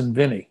My Cousin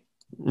Vinny,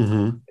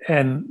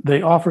 and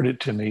they offered it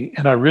to me,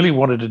 and I really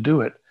wanted to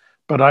do it,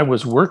 but I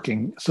was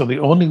working. So the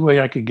only way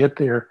I could get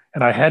there,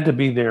 and I had to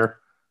be there,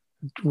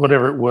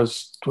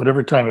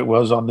 whatever time it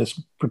was on this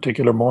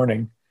particular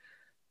morning.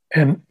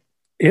 And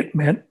it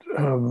meant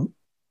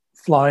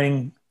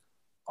flying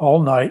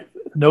all night,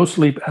 no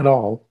sleep at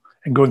all,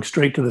 and going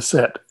straight to the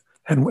set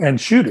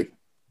and shooting.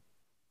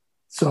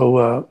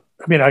 So,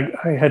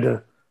 I had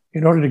to,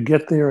 in order to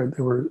get there,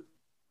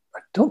 I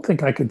don't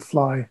think I could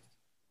fly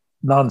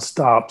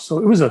nonstop. So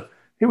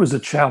it was a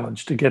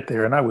challenge to get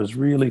there, and I was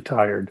really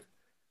tired,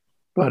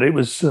 but it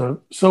was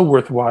so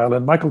worthwhile.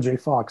 And Michael J.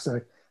 Fox,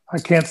 I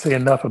can't say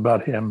enough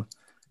about him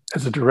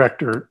as a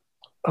director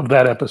of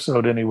that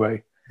episode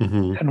anyway.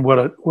 Mm-hmm. And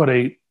what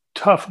a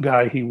tough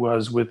guy he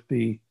was with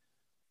the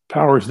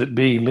powers that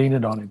be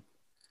leaning on him.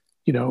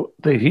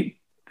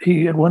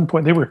 He at one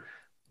point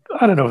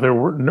I don't know if they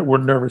were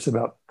nervous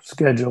about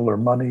schedule or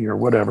money or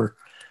whatever,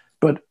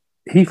 but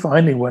he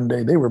finally one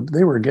day they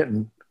were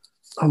getting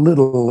a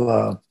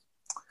little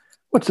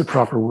what's the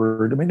proper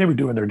word? I mean, they were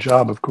doing their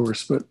job, of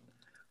course, but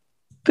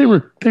they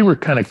were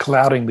kind of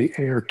clouding the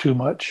air too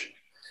much.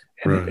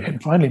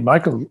 And finally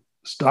Michael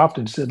stopped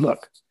and said,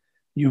 look,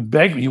 you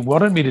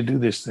wanted me to do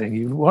this thing.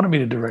 You wanted me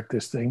to direct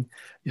this thing.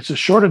 It's a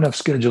short enough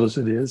schedule as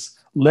it is.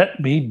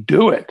 Let me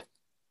do it.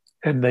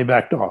 And they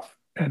backed off.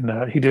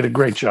 And he did a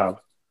great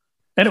job.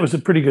 And it was a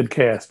pretty good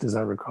cast, as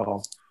I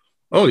recall.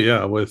 Oh,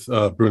 yeah, with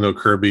Bruno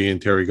Kirby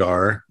and Terry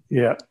Garr.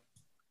 Yeah.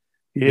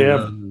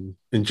 Yeah.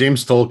 And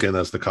James Tolkien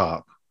as the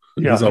cop.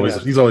 Yeah,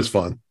 he's always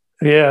fun.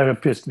 Yeah,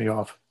 it pissed me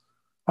off.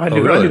 I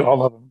knew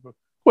all of them.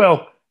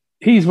 Well,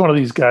 he's one of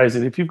these guys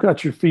that if you've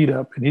got your feet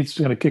up and he's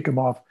going to kick them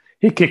off,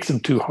 he kicks them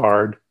too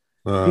hard.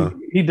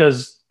 He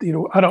does,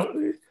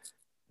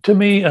 to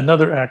me,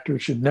 another actor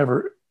should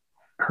never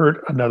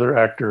hurt another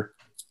actor,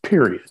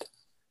 period.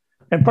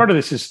 And part of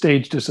this is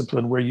stage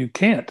discipline where you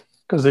can't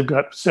because they've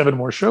got 7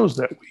 more shows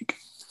that week.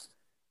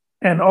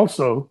 And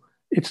also,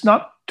 it's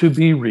not to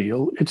be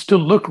real, it's to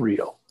look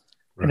real.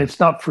 Right. And it's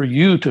not for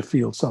you to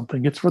feel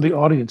something, it's for the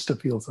audience to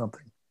feel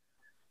something.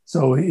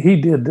 So he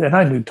did, and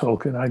I knew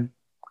Tolkien.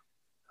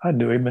 I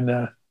knew him,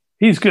 and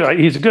he's good.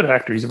 He's a good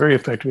actor. He's very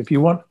effective. If you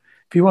want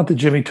the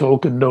Jimmy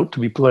Tolkien note to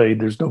be played,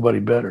 there's nobody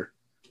better.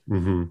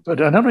 Mm-hmm.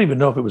 But I don't even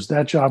know if it was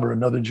that job or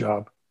another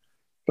job.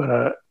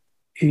 But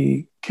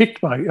he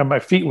kicked my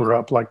feet were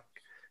up. Like,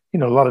 a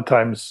lot of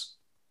times,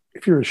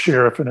 if you're a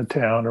sheriff in a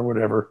town or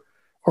whatever,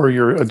 or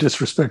you're a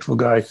disrespectful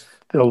guy,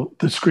 the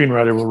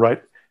screenwriter will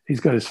write,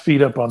 he's got his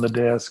feet up on the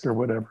desk or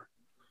whatever.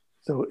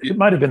 So it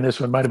might have been this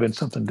one, might have been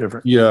something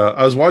different. Yeah,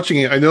 I was watching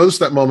it. I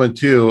noticed that moment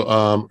too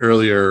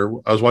earlier.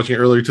 I was watching it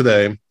earlier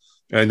today, and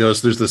I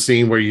noticed there's the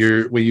scene where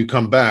you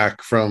come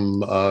back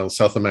from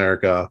South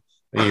America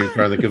and you're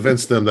trying to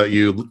convince them that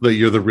you're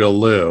the real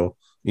Lou.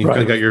 You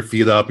kind of got your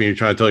feet up and you're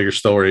trying to tell your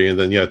story, and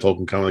then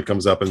Tolkien kind of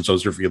comes up and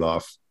shows your feet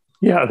off.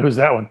 Yeah, there was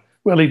that one.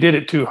 Well, he did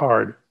it too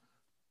hard,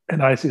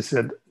 and I just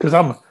said, because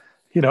I'm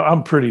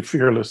a pretty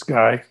fearless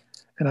guy,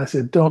 and I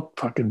said, don't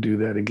fucking do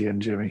that again,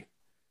 Jimmy.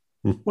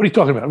 What are you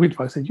talking about?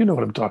 I said, you know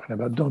what I'm talking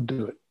about. Don't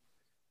do it.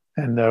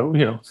 And,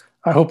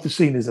 I hope the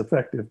scene is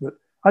effective, but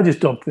I just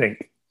don't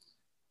think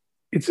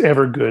it's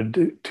ever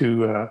good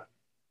to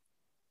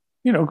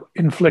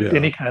inflict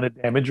any kind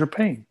of damage or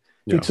pain.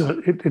 Yeah.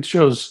 It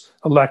shows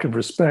a lack of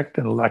respect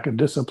and a lack of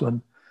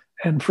discipline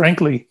and,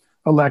 frankly,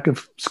 a lack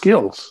of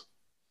skills,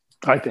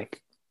 I think.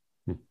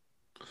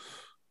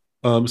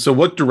 So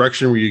what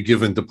direction were you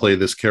given to play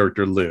this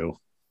character, Lou?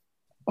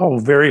 Oh,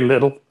 very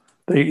little.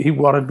 He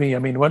wanted me. I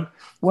mean,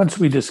 once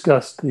we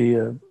discussed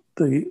it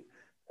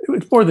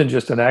was more than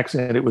just an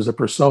accent. It was a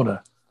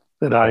persona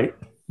and I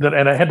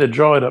had to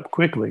draw it up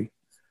quickly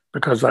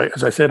because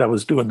as I said, I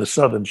was doing the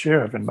Southern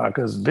sheriff in My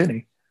Cousin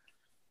Vinny.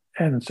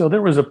 And so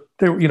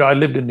I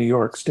lived in New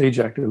York, stage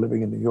actor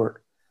living in New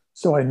York.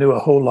 So I knew a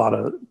whole lot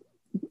of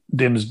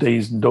Dims,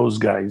 Days, and those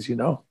guys,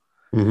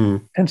 Mm-hmm.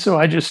 And so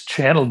I just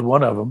channeled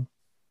one of them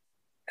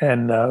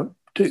and,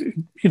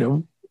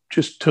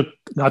 just took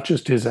not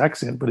just his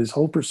accent, but his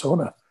whole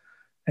persona.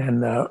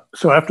 And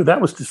so after that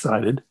was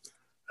decided,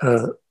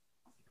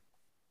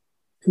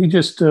 he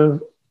just,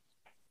 I'm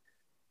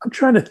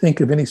trying to think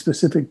of any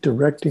specific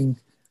directing.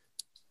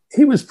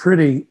 We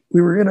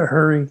were in a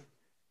hurry.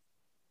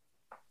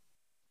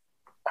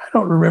 I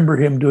don't remember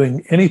him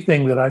doing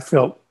anything that I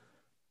felt,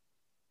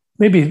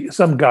 maybe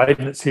some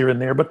guidance here and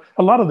there, but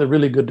a lot of the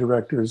really good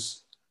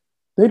directors,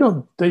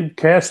 they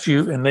cast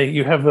you and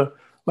you have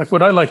like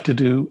what I like to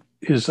do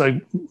is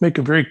I make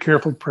a very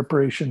careful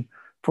preparation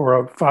for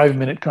a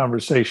 5-minute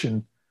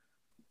conversation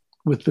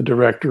with the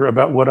director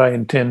about what I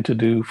intend to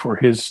do for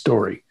his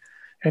story.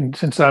 And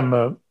since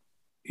I'm,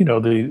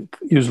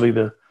 usually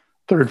the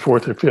 3rd,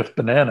 4th, or 5th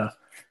banana,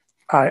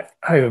 I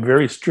have a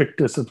very strict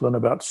discipline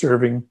about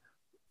serving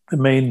the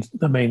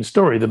main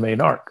story, the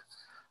main arc.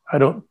 I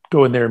don't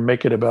go in there and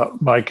make it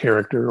about my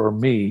character or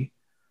me.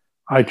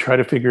 I try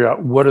to figure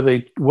out what did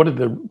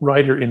the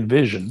writer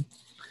envision,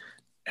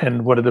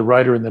 and what did the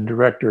writer and the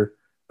director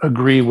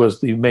agree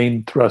was the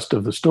main thrust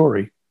of the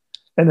story.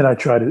 And then I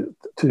try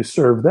to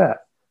serve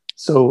that.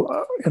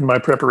 So in my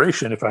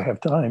preparation, if I have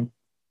time,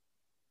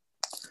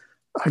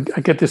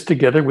 I get this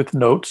together with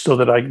notes so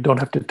that I don't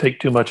have to take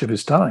too much of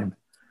his time.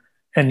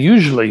 And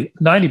usually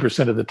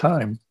 90% of the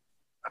time,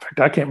 in fact,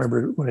 I can't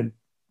remember when it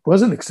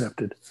wasn't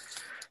accepted,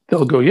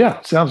 they'll go,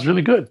 yeah, sounds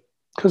really good.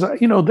 Because,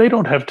 they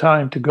don't have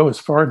time to go as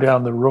far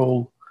down the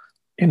role,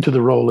 into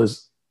the role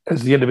as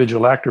the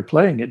individual actor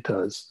playing it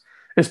does,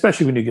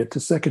 especially when you get to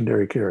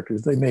secondary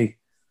characters.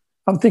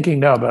 I'm thinking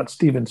now about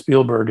Steven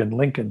Spielberg and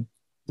Lincoln.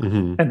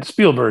 Mm-hmm. And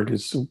Spielberg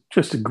is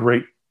just a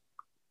great,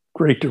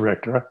 great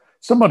director.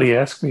 Somebody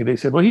asked me, they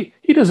said, well,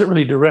 he doesn't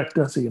really direct,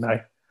 does he? And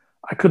I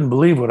couldn't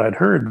believe what I'd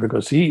heard,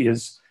 because he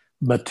is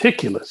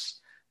meticulous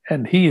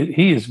and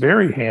he is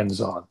very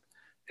hands-on,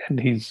 and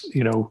he's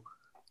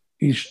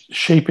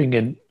shaping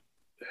and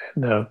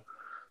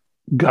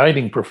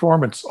guiding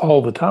performance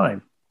all the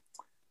time.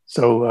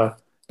 So,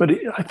 but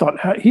I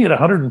thought he had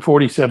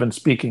 147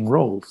 speaking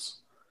roles.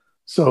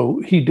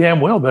 So he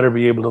damn well better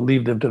be able to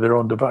leave them to their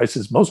own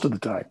devices most of the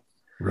time.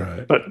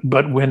 Right.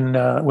 But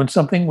when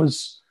something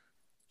was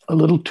a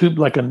little too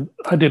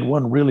I did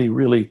one really,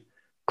 really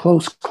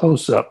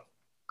close up,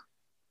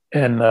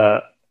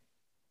 and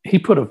he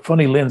put a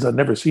funny lens I'd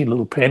never seen, a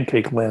little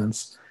pancake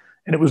lens,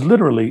 and it was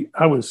literally,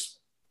 I was,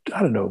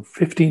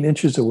 15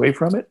 inches away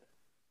from it,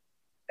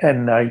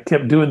 and I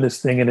kept doing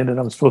this thing, and then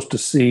I'm supposed to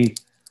see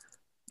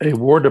a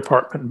War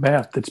Department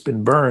map that's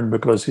been burned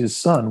because his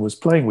son was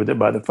playing with it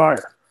by the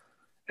fire.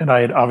 And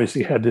I had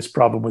obviously had this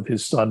problem with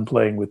his son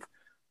playing with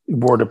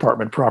War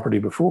Department property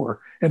before.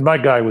 And my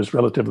guy was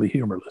relatively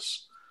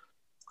humorless,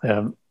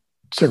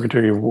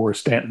 Secretary of War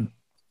Stanton.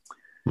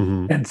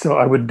 Mm-hmm. And so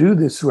I would do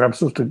this where I'm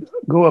supposed to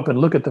go up and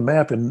look at the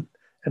map and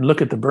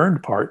look at the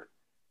burned part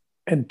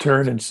and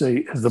turn and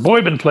say, has the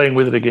boy been playing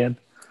with it again?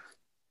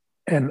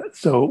 And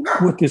so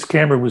what this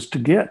camera was to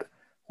get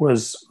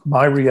was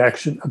my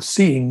reaction of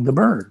seeing the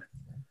burn.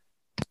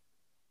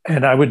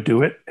 And I would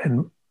do it.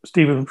 And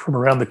Stephen from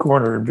around the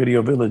corner in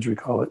Video Village, we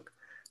call it,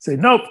 say,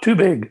 nope, too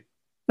big.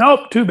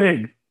 Nope, too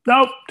big.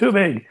 Nope, too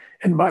big.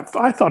 And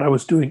I thought I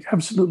was doing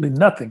absolutely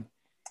nothing.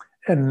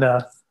 And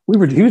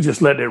he was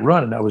just letting it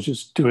run, and I was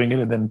just doing it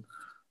and then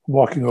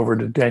walking over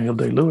to Daniel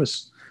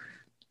Day-Lewis.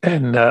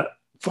 And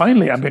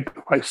finally, I mean,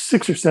 like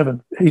 6 or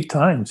 7, 8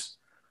 times,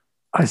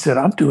 I said,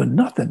 I'm doing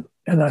nothing.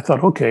 And I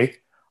thought, okay,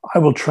 I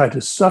will try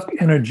to suck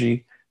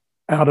energy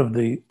out of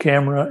the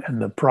camera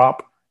and the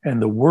prop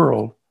and the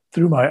world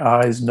through my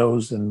eyes,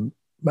 nose, and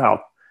mouth.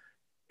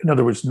 In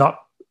other words, not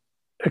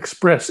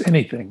express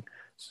anything.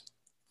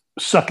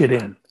 Suck it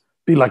in.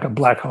 Be like a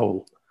black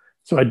hole.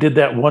 So I did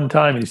that one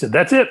time, and he said,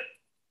 that's it.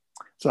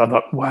 So I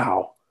thought,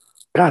 wow,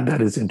 God,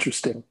 that is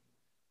interesting.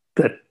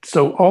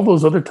 So all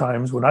those other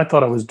times when I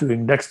thought I was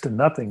doing next to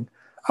nothing,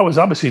 I was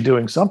obviously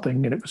doing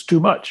something, and it was too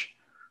much.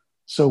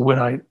 So when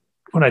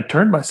I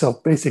turned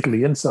myself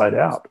basically inside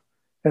out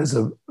as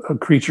a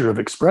creature of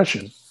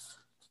expression,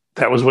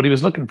 that was what he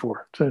was looking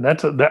for. So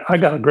I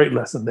got a great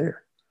lesson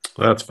there.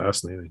 That's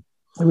fascinating.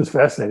 It was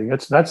fascinating.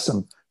 That's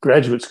some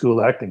graduate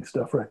school acting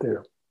stuff right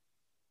there.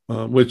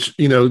 Which,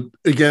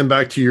 again,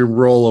 back to your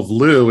role of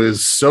Lou,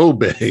 is so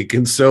big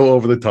and so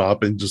over the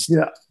top, and just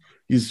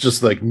he's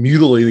just like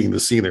mutilating the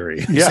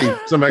scenery. Yeah. See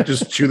some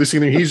actors chew the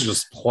scenery. He's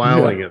just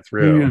plowing it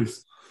through.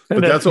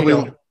 But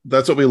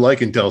that's what we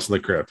like in Tales from the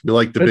Crypt. We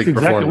like the big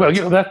performance.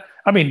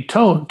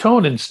 Well,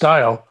 tone and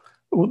style,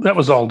 that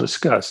was all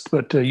discussed.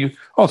 But you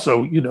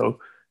also,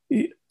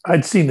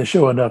 I'd seen the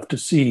show enough to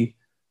see,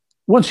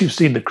 once you've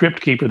seen the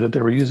Crypt Keeper that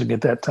they were using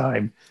at that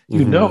time,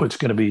 know it's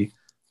going to be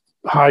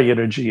high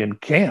energy and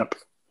camp,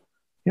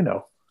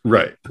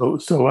 Right.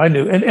 So I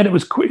knew, and it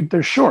was quick.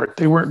 They're short.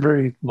 They weren't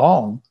very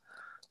long.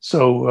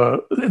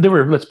 So they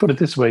were, let's put it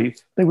this way,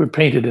 they were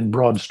painted in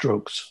broad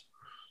strokes.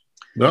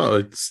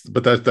 No,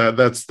 but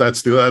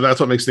that's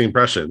what makes the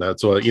impression.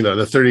 That's what, the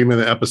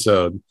 30-minute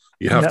episode,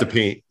 you have to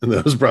paint in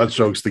those broad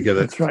strokes to get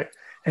it. That's right.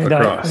 And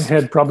I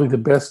had probably the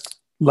best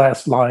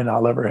last line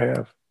I'll ever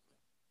have.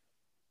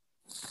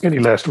 Any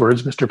last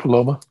words, Mr.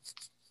 Paloma?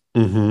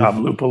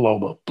 I'm Lou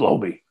Paloma. Blow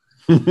me.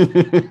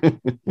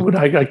 When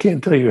I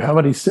can't tell you how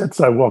many sets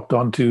I walked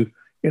onto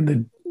in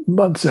the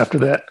months after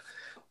that,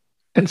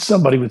 and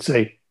somebody would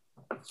say,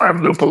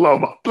 I'm Lou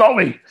Paloma. Blow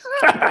me.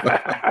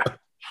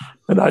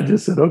 And I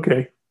just said,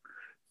 okay,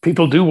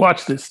 people do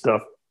watch this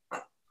stuff.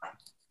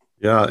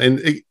 Yeah.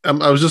 And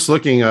I was just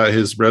looking at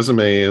his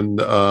resume, and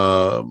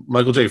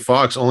Michael J.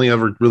 Fox only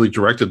ever really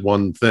directed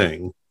one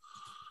thing,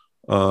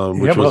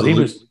 which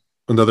was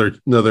another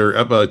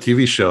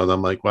TV show. And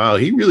I'm like, wow,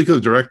 he really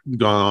could have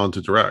gone on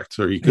to direct,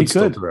 or he could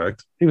still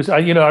direct. He was, I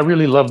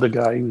really loved the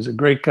guy. He was a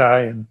great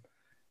guy.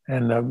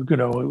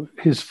 And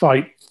his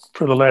fight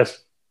for the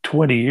last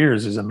 20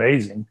 years is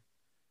amazing.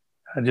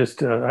 I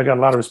got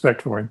a lot of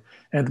respect for him.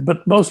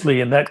 But mostly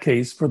in that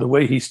case, for the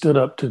way he stood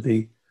up to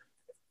the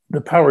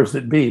powers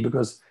that be,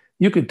 because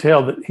you could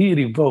tell that he had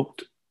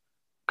evoked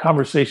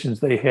conversations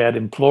they had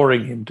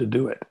imploring him to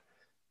do it.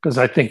 Because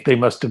I think they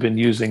must have been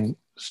using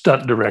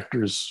stunt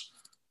directors,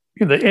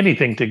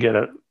 anything to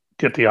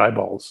get the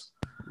eyeballs.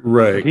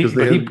 Right. Because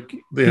he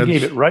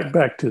gave it right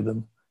back to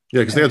them.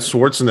 Yeah, because they had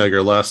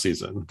Schwarzenegger last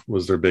season,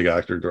 was their big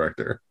actor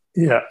director.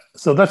 Yeah.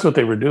 So that's what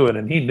they were doing,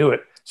 and he knew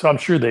it. So I'm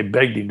sure they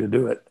begged him to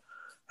do it.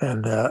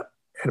 And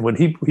when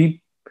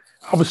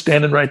I was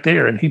standing right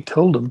there, and he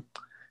told them,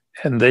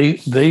 and they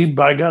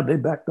by God, they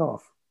backed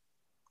off.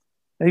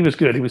 And he was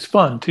good. He was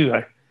fun too.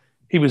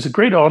 He was a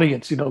great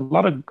audience. A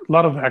lot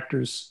of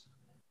actors,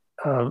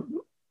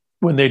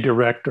 when they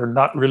direct, are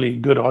not really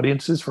good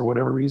audiences for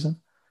whatever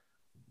reason.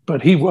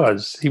 But he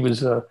was,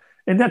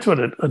 and that's what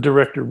a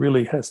director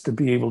really has to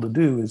be able to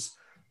do, is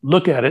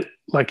look at it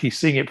like he's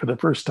seeing it for the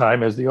first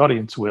time, as the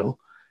audience will,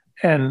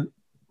 and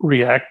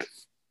react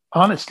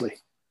honestly.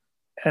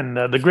 And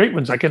the great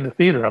ones, like in the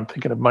theater, I'm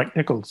thinking of Mike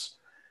Nichols.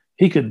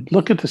 He could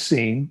look at the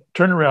scene,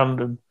 turn around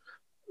and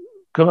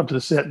come up to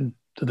the set and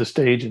to the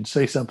stage and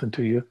say something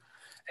to you,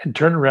 and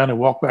turn around and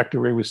walk back to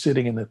where he was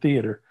sitting in the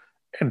theater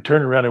and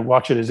turn around and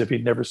watch it as if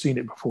he'd never seen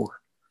it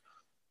before.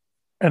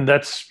 And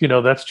that's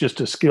just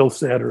a skill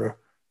set or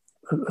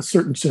a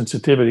certain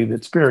sensitivity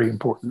that's very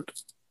important.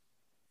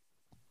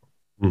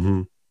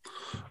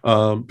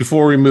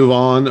 Before we move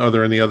on, are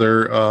there any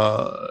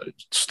other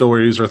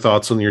stories or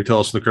thoughts on your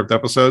Tales from the Crypt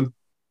episode?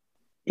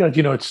 God,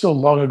 it's so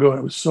long ago, and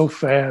it was so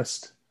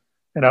fast.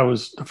 And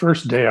the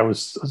first day I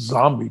was a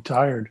zombie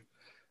tired.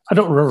 I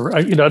don't remember,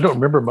 I don't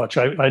remember much.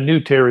 I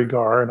knew Terry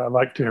Garr, and I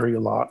liked Terry a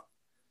lot.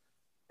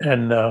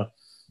 And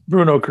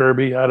Bruno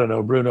Kirby, I don't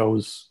know, Bruno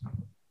was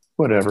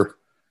whatever.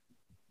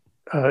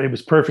 It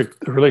was perfect.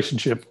 The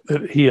relationship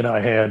that he and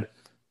I had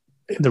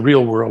in the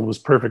real world was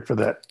perfect for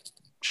that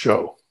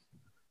show.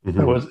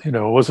 I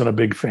wasn't a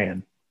big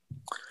fan.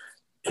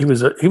 He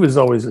was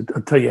always a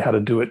tell you how to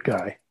do it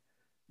guy.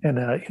 And,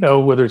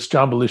 whether it's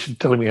John Belushi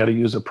telling me how to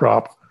use a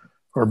prop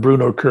or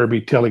Bruno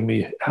Kirby telling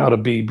me how to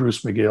be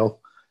Bruce McGill,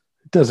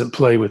 it doesn't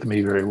play with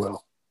me very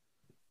well.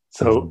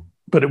 So,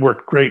 but it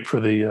worked great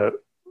for the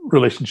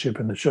relationship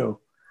in the show.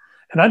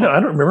 And I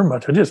don't remember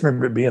much. I just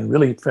remember it being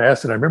really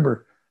fast. And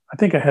I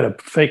think I had a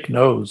fake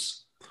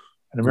nose.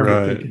 And I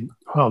remember thinking,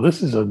 oh,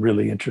 this is a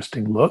really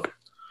interesting look.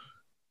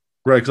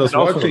 Right, because I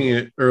was watching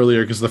it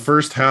earlier. Because the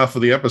first half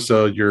of the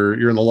episode,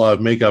 you're in a lot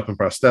of makeup and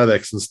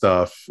prosthetics and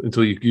stuff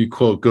until you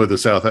quote go to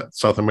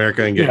South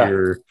America and get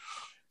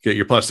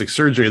your plastic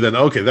surgery. Then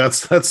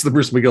that's the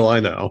Bruce McGill I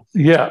know.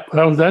 Yeah,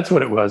 that's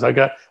what it was. I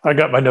got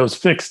my nose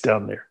fixed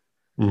down there.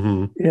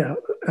 Mm-hmm. Yeah,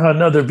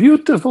 another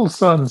beautiful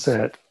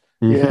sunset.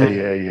 Mm-hmm.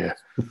 Yeah.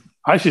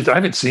 I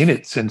haven't seen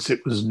it since it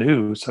was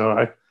new, so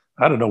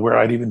I don't know where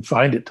I'd even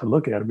find it to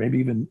look at. Maybe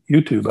even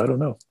YouTube. I don't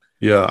know.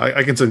 Yeah,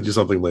 I can send you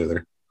something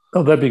later.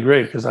 Oh, that'd be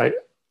great, because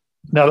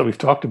now that we've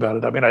talked about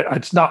it, I mean,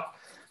 it's not,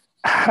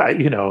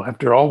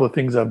 after all the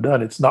things I've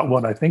done, it's not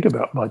one I think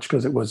about much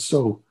because it was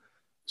so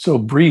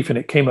brief and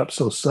it came up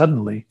so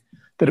suddenly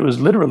that it was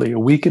literally a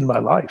week in my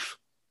life,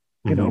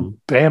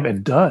 bam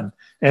and done.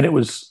 And it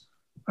was,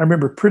 I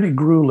remember, pretty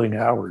grueling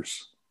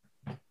hours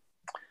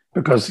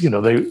because,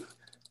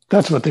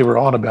 that's what they were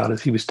on about,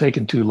 is he was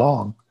taking too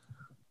long.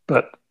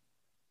 But,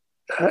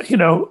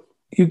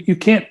 you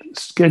can't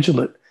schedule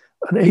it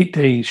an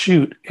 8-day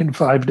shoot in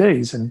 5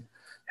 days and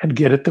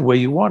get it the way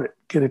you want it,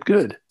 get it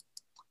good.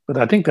 But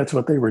I think that's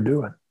what they were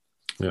doing.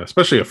 Yeah,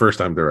 especially a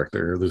first-time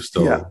director who's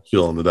still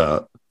feeling it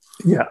out.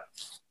 Yeah.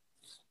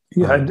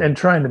 Yeah, and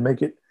trying to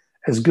make it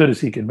as good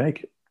as he can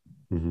make it.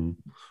 Mm-hmm.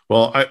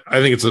 Well, I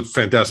think it's a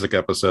fantastic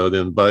episode.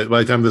 And by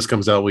the time this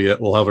comes out,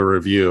 we'll have a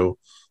review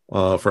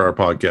for our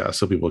podcast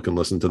so people can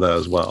listen to that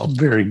as well.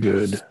 Very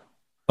good.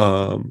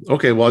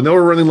 Okay, well, I know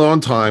we're running low on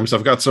time, so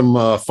I've got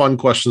some fun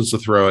questions to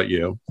throw at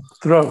you.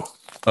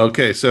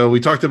 Okay, so we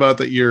talked about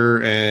that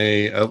you're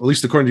at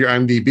least according to your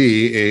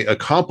IMDb, a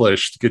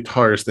accomplished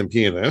guitarist and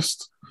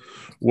pianist.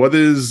 What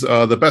is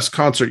the best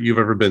concert you've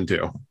ever been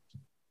to?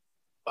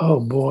 Oh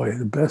boy,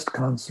 the best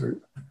concert.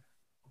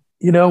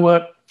 You know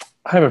what?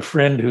 I have a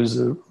friend who's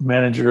a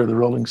manager of the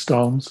Rolling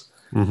Stones,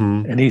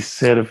 and he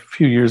said a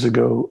few years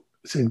ago,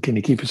 said, "Can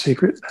you keep a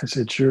secret?" I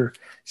said, "Sure."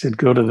 He said,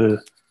 "Go to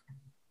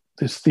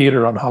this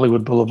theater on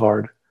Hollywood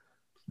Boulevard.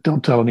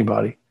 Don't tell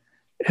anybody."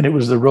 And it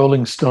was the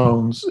Rolling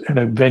Stones in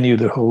a venue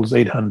that holds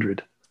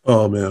 800.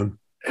 Oh man!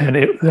 And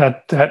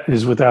that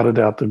is without a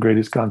doubt the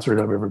greatest concert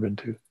I've ever been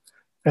to.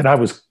 And I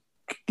was,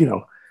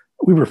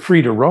 we were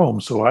free to roam,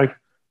 so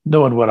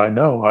knowing what I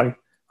know,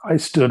 I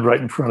stood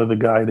right in front of the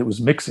guy that was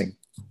mixing.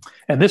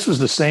 And this was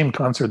the same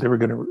concert they were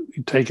going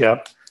to take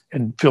out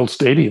and fill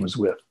stadiums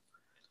with.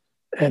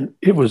 And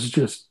it was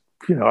just,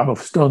 I'm a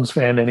Stones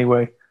fan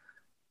anyway,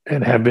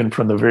 and have been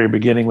from the very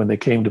beginning when they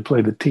came to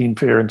play the Teen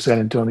Fair in San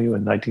Antonio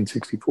in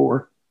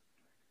 1964.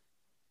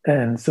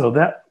 And so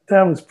that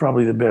was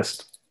probably the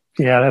best.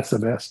 Yeah, that's the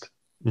best.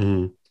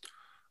 Mm-hmm.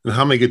 And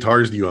how many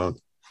guitars do you own?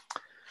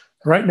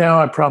 Right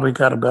now, I probably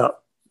got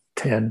about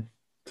 10.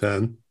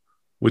 10?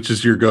 Which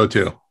is your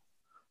go-to?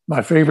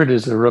 My favorite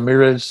is a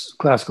Ramirez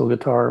classical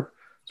guitar,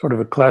 sort of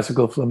a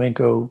classical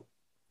flamenco,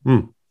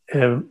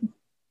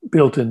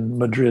 built in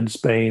Madrid,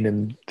 Spain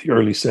in the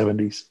early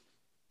 70s.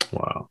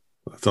 Wow.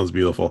 That sounds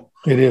beautiful.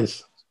 It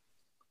is.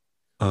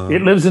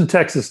 It lives in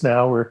Texas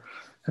now.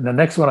 And the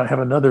next one, I have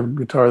another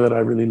guitar that I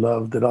really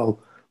love that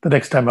the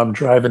next time I'm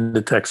driving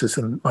to Texas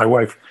and my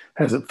wife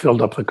hasn't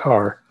filled up the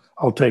car,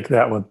 I'll take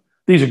that one.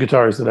 These are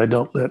guitars that I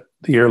don't let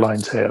the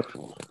airlines have.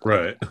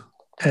 Right.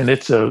 And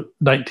it's a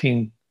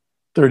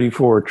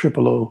 1934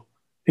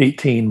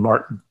 0018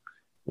 Martin,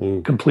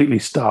 completely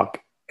stock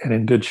and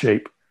in good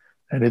shape.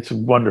 And it's a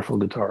wonderful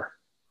guitar.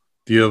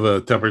 Do you have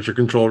a temperature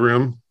control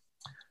room?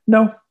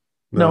 No,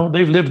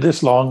 they've lived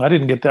this long. I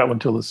didn't get that one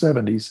till the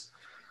 70s.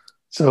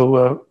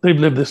 So they've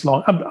lived this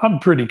long. I'm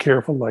pretty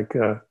careful. Like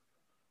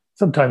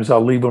sometimes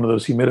I'll leave one of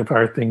those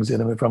humidifier things in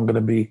them if I'm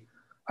going to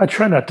I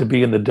try not to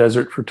be in the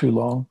desert for too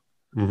long.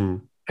 Mm-hmm.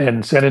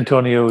 And San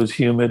Antonio is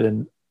humid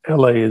and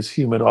LA is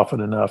humid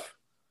often enough.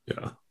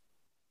 Yeah.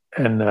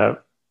 And,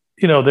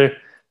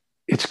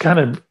 it's kind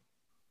of,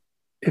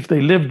 if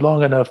they lived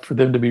long enough for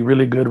them to be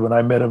really good when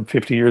I met them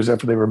 50 years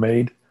after they were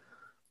made,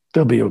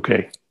 they'll be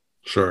okay.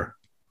 Sure.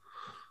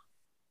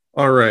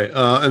 All right.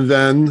 And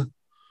then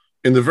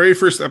in the very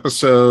first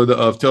episode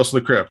of Tales from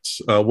the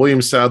Crypt,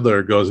 William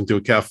Sadler goes into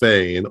a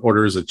cafe and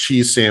orders a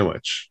cheese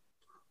sandwich.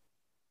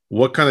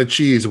 What kind of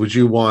cheese would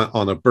you want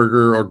on a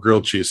burger or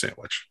grilled cheese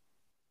sandwich?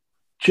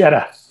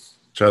 Cheddar.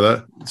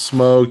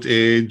 Smoked,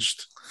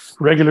 aged.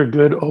 Regular,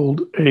 good,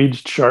 old,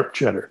 aged, sharp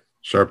cheddar.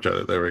 Sharp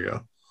cheddar. There we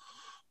go.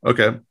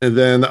 Okay. And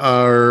then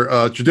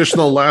our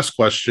traditional last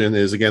question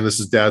is, again, this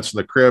is Dads from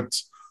the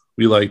Crypt.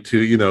 We like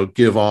to,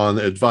 give on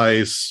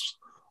advice,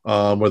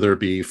 whether it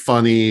be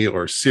funny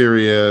or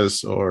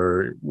serious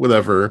or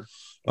whatever.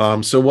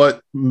 So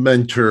what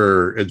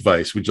mentor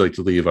advice would you like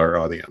to leave our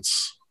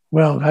audience?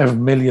 Well, I have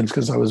millions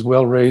because I was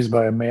well raised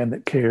by a man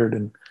that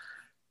cared.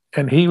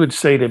 And he would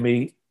say to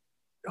me,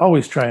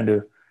 always trying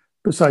to,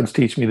 besides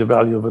teach me the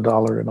value of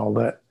 $1 and all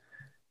that,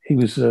 he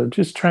was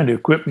just trying to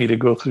equip me to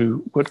go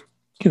through what,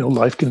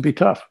 life can be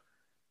tough.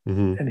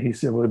 Mm-hmm. And he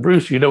said, well,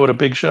 Bruce, you know what a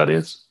big shot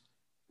is?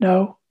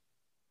 No.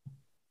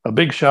 A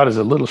big shot is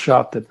a little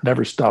shot that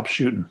never stops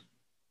shooting.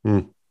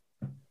 Mm.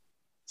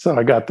 So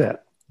I got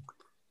that.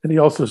 And he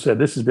also said,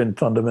 this has been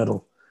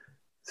fundamental.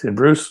 He said,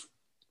 Bruce,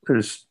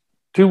 there's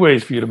two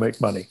ways for you to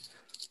make money.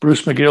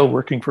 Bruce McGill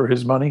working for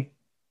his money,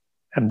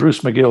 and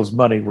Bruce McGill's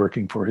money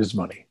working for his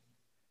money.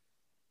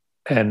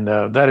 And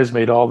that has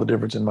made all the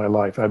difference in my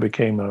life. I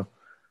became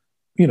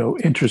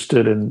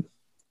interested and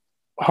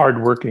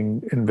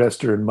hardworking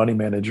investor and money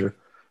manager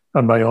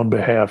on my own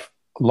behalf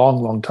a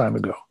long, long time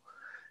ago.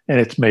 And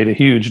it's made a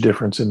huge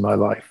difference in my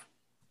life.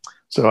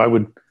 So I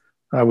would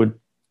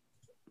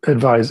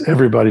advise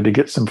everybody to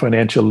get some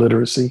financial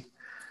literacy.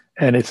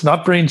 And it's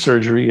not brain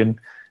surgery. And,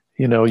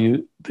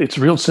 it's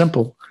real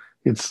simple.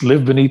 It's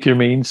live beneath your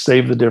means,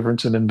 save the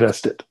difference, and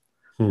invest it.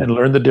 And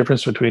learn the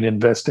difference between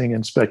investing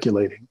and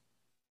speculating.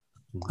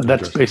 And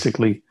that's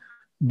basically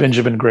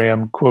Benjamin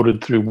Graham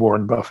quoted through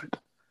Warren Buffett.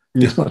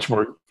 There's much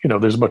more,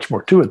 there's much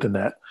more to it than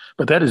that.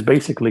 But that is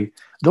basically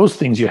those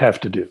things you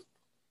have to do.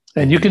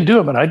 And you can do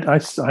them. And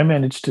I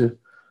managed to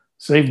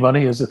save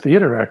money as a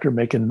theater actor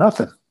making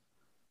nothing.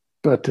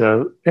 But,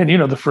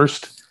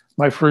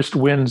 my first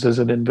wins as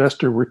an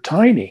investor were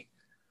tiny.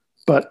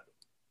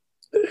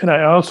 And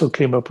I also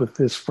came up with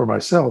this for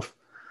myself.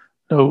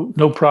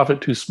 No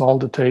profit too small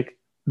to take,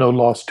 no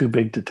loss too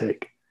big to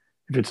take.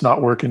 If it's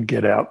not working,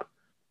 get out.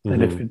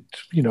 And if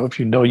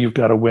you've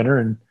got a winner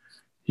and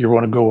you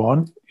want to go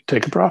on, you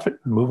take a profit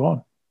and move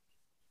on.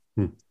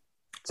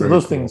 So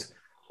those things,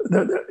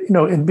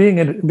 in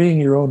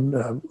being your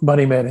own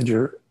money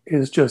manager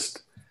is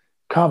just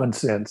common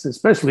sense,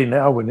 especially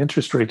now when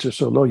interest rates are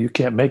so low, you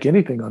can't make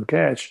anything on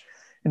cash.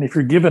 And if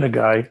you're giving a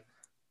guy,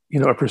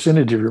 a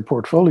percentage of your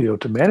portfolio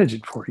to manage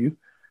it for you,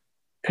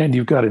 and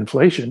you've got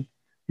inflation,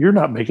 you're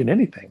not making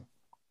anything.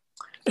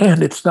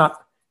 And it's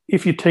not,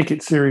 if you take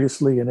it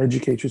seriously and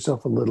educate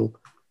yourself a little,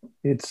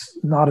 it's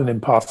not an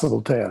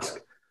impossible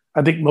task.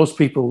 I think most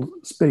people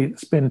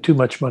spend too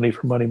much money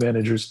for money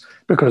managers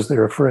because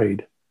they're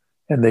afraid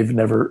and they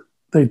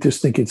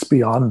just think it's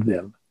beyond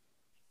them.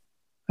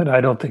 And I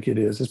don't think it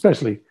is,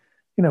 especially,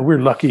 we're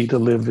lucky to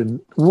live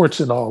in, warts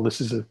and all, this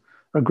is a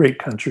great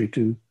country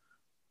to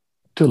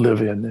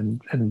live in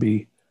and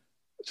be,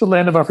 it's a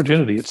land of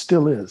opportunity. It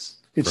still is.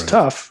 It's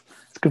tough,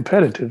 it's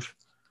competitive,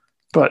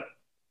 but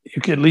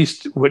you can, at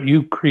least what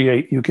you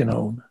create, you can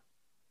own.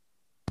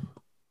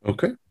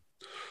 Okay.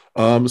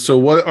 So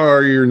what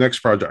are your next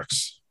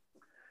projects?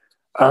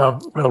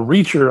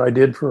 Reacher I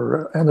did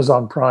for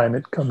Amazon Prime.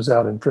 It comes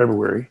out in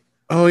February.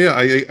 Oh yeah.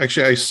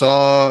 I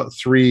saw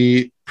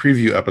 3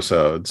 preview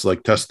episodes,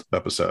 like test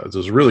episodes. It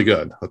was really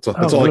good. That's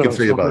all I can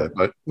say about it,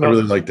 but I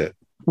really liked it.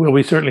 Well,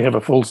 we certainly have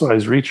a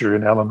full-size Reacher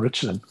in Alan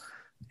Ritchson.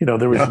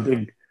 There was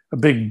a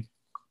big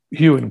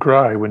hue and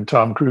cry when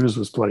Tom Cruise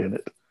was playing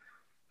it,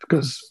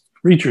 because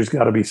Reacher's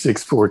got to be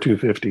 6'4",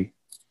 250.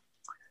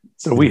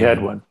 So we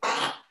had one.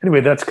 Anyway,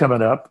 that's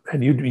coming up.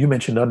 And you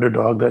mentioned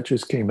Underdog. That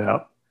just came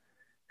out.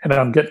 And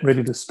I'm getting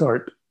ready to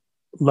start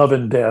Love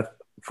and Death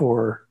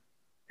for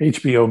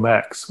HBO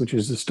Max, which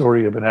is the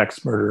story of an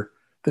axe murder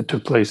that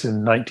took place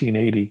in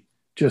 1980,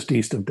 just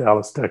east of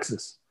Dallas,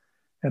 Texas.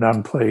 And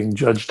I'm playing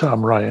Judge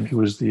Tom Ryan, who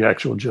was the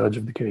actual judge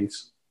of the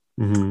case.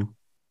 And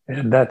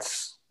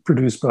that's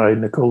produced by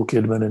Nicole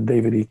Kidman and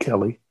David E.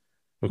 Kelly.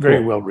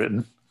 Very well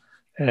written.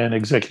 And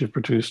executive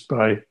produced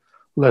by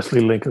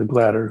Leslie Lincoln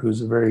Glatter,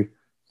 who's a very,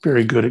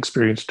 very good,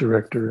 experienced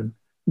director, and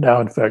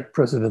now, in fact,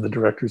 president of the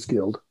Directors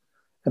Guild.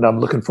 And I'm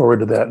looking forward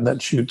to that. And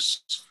that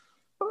shoots,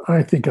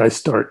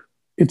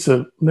 it's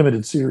a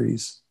limited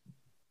series.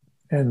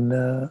 And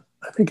I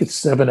think it's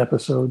 7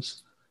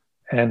 episodes.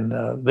 And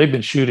they've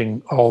been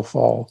shooting all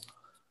fall.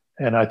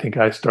 And I think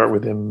I start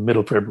with them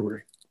middle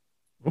February.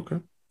 Okay.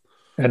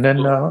 And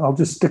then I'll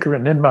just stick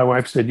around. And then my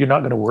wife said, you're not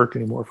going to work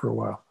anymore for a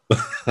while.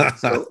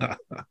 So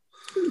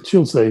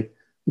she'll say,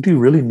 do you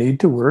really need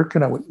to work?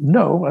 And I went,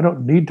 no, I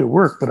don't need to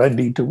work, but I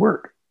need to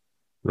work.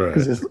 Right.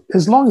 Because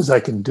as long as I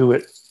can do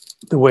it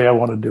the way I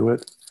want to do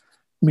it,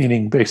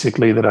 meaning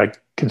basically that I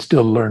can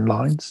still learn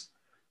lines,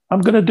 I'm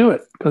going to do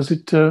it. Because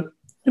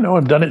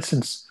I've done it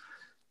since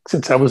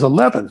I was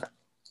 11.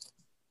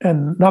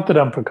 And not that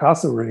I'm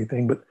Picasso or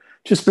anything, but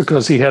just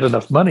because he had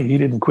enough money, he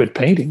didn't quit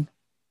painting.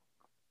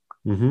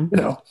 It's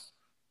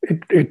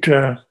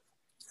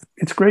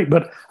great.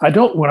 But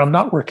when I'm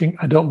not working,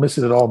 I don't miss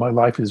it at all. My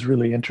life is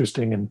really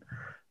interesting. And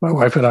my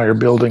wife and I are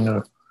building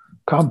a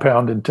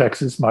compound in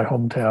Texas, my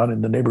hometown,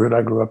 in the neighborhood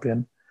I grew up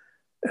in.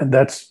 And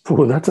that's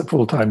a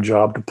full-time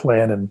job to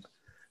plan and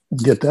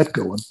get that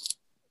going.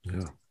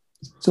 Yeah.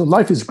 So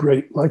life is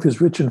great. Life is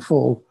rich and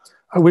full.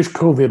 I wish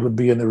COVID would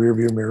be in the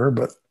rearview mirror,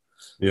 but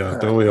yeah,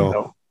 don't we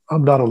all?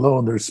 I'm not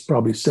alone. There's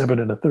probably 7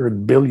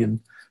 1/3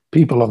 billion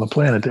people on the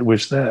planet that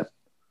wish that.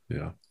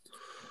 Yeah.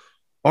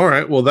 All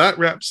right. Well, that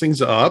wraps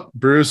things up.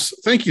 Bruce,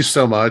 thank you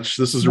so much.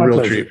 This is a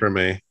real treat for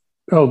me.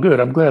 Oh, good.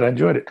 I'm glad I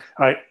enjoyed it.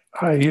 I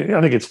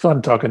think it's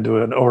fun talking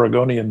to an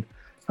Oregonian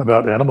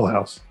about Animal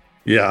House.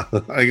 Yeah.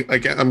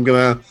 I'm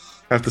going to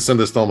have to send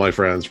this to all my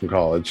friends from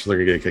college. They're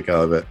going to get a kick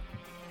out of it.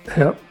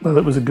 Yeah. Well,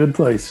 it was a good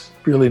place.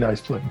 Really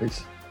nice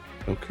place.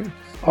 Okay.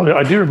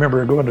 I do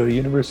remember going to a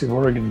University of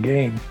Oregon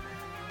game,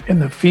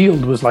 and the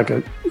field was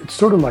it's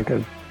sort of like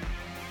a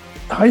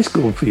high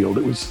school field.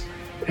 It was,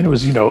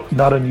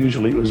 not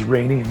unusually, it was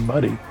rainy and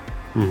muddy.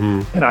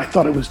 Mm-hmm. And I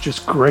thought it was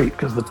just great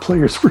because the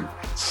players were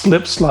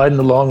slip sliding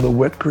along the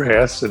wet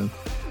grass, and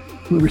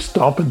we were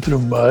stomping through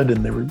mud,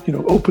 and there were,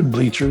 open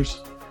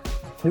bleachers.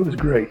 It was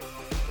great.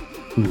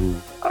 Mm-hmm.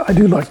 I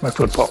do like my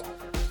football.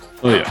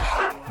 Oh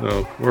yeah.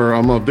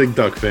 I'm a big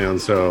Duck fan,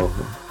 so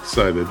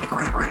excited.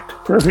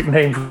 Perfect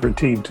name for a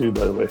team too,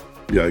 by the way.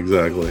 Yeah,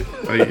 exactly.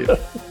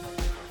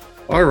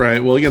 All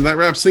right. Well, again, that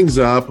wraps things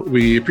up.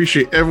 We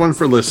appreciate everyone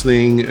for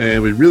listening,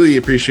 and we'd really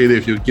appreciate it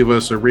if you'd give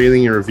us a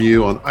rating and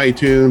review on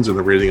iTunes and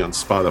a rating on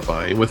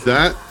Spotify. And with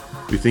that,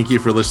 we thank you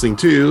for listening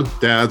to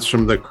Dads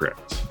from the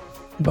Crypt.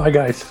 Bye,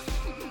 guys.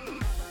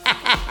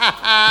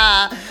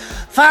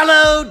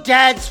 Follow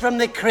Dads from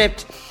the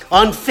Crypt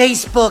on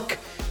Facebook,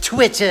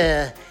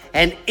 Twitter,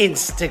 and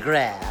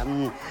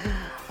Instagram,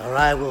 or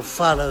I will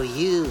follow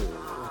you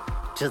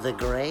to the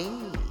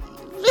grave.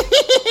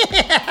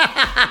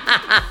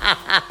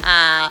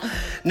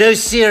 No,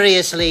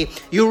 seriously,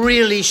 you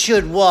really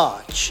should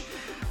watch.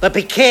 But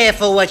be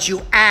careful what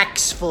you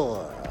ask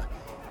for.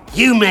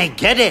 You may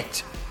get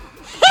it.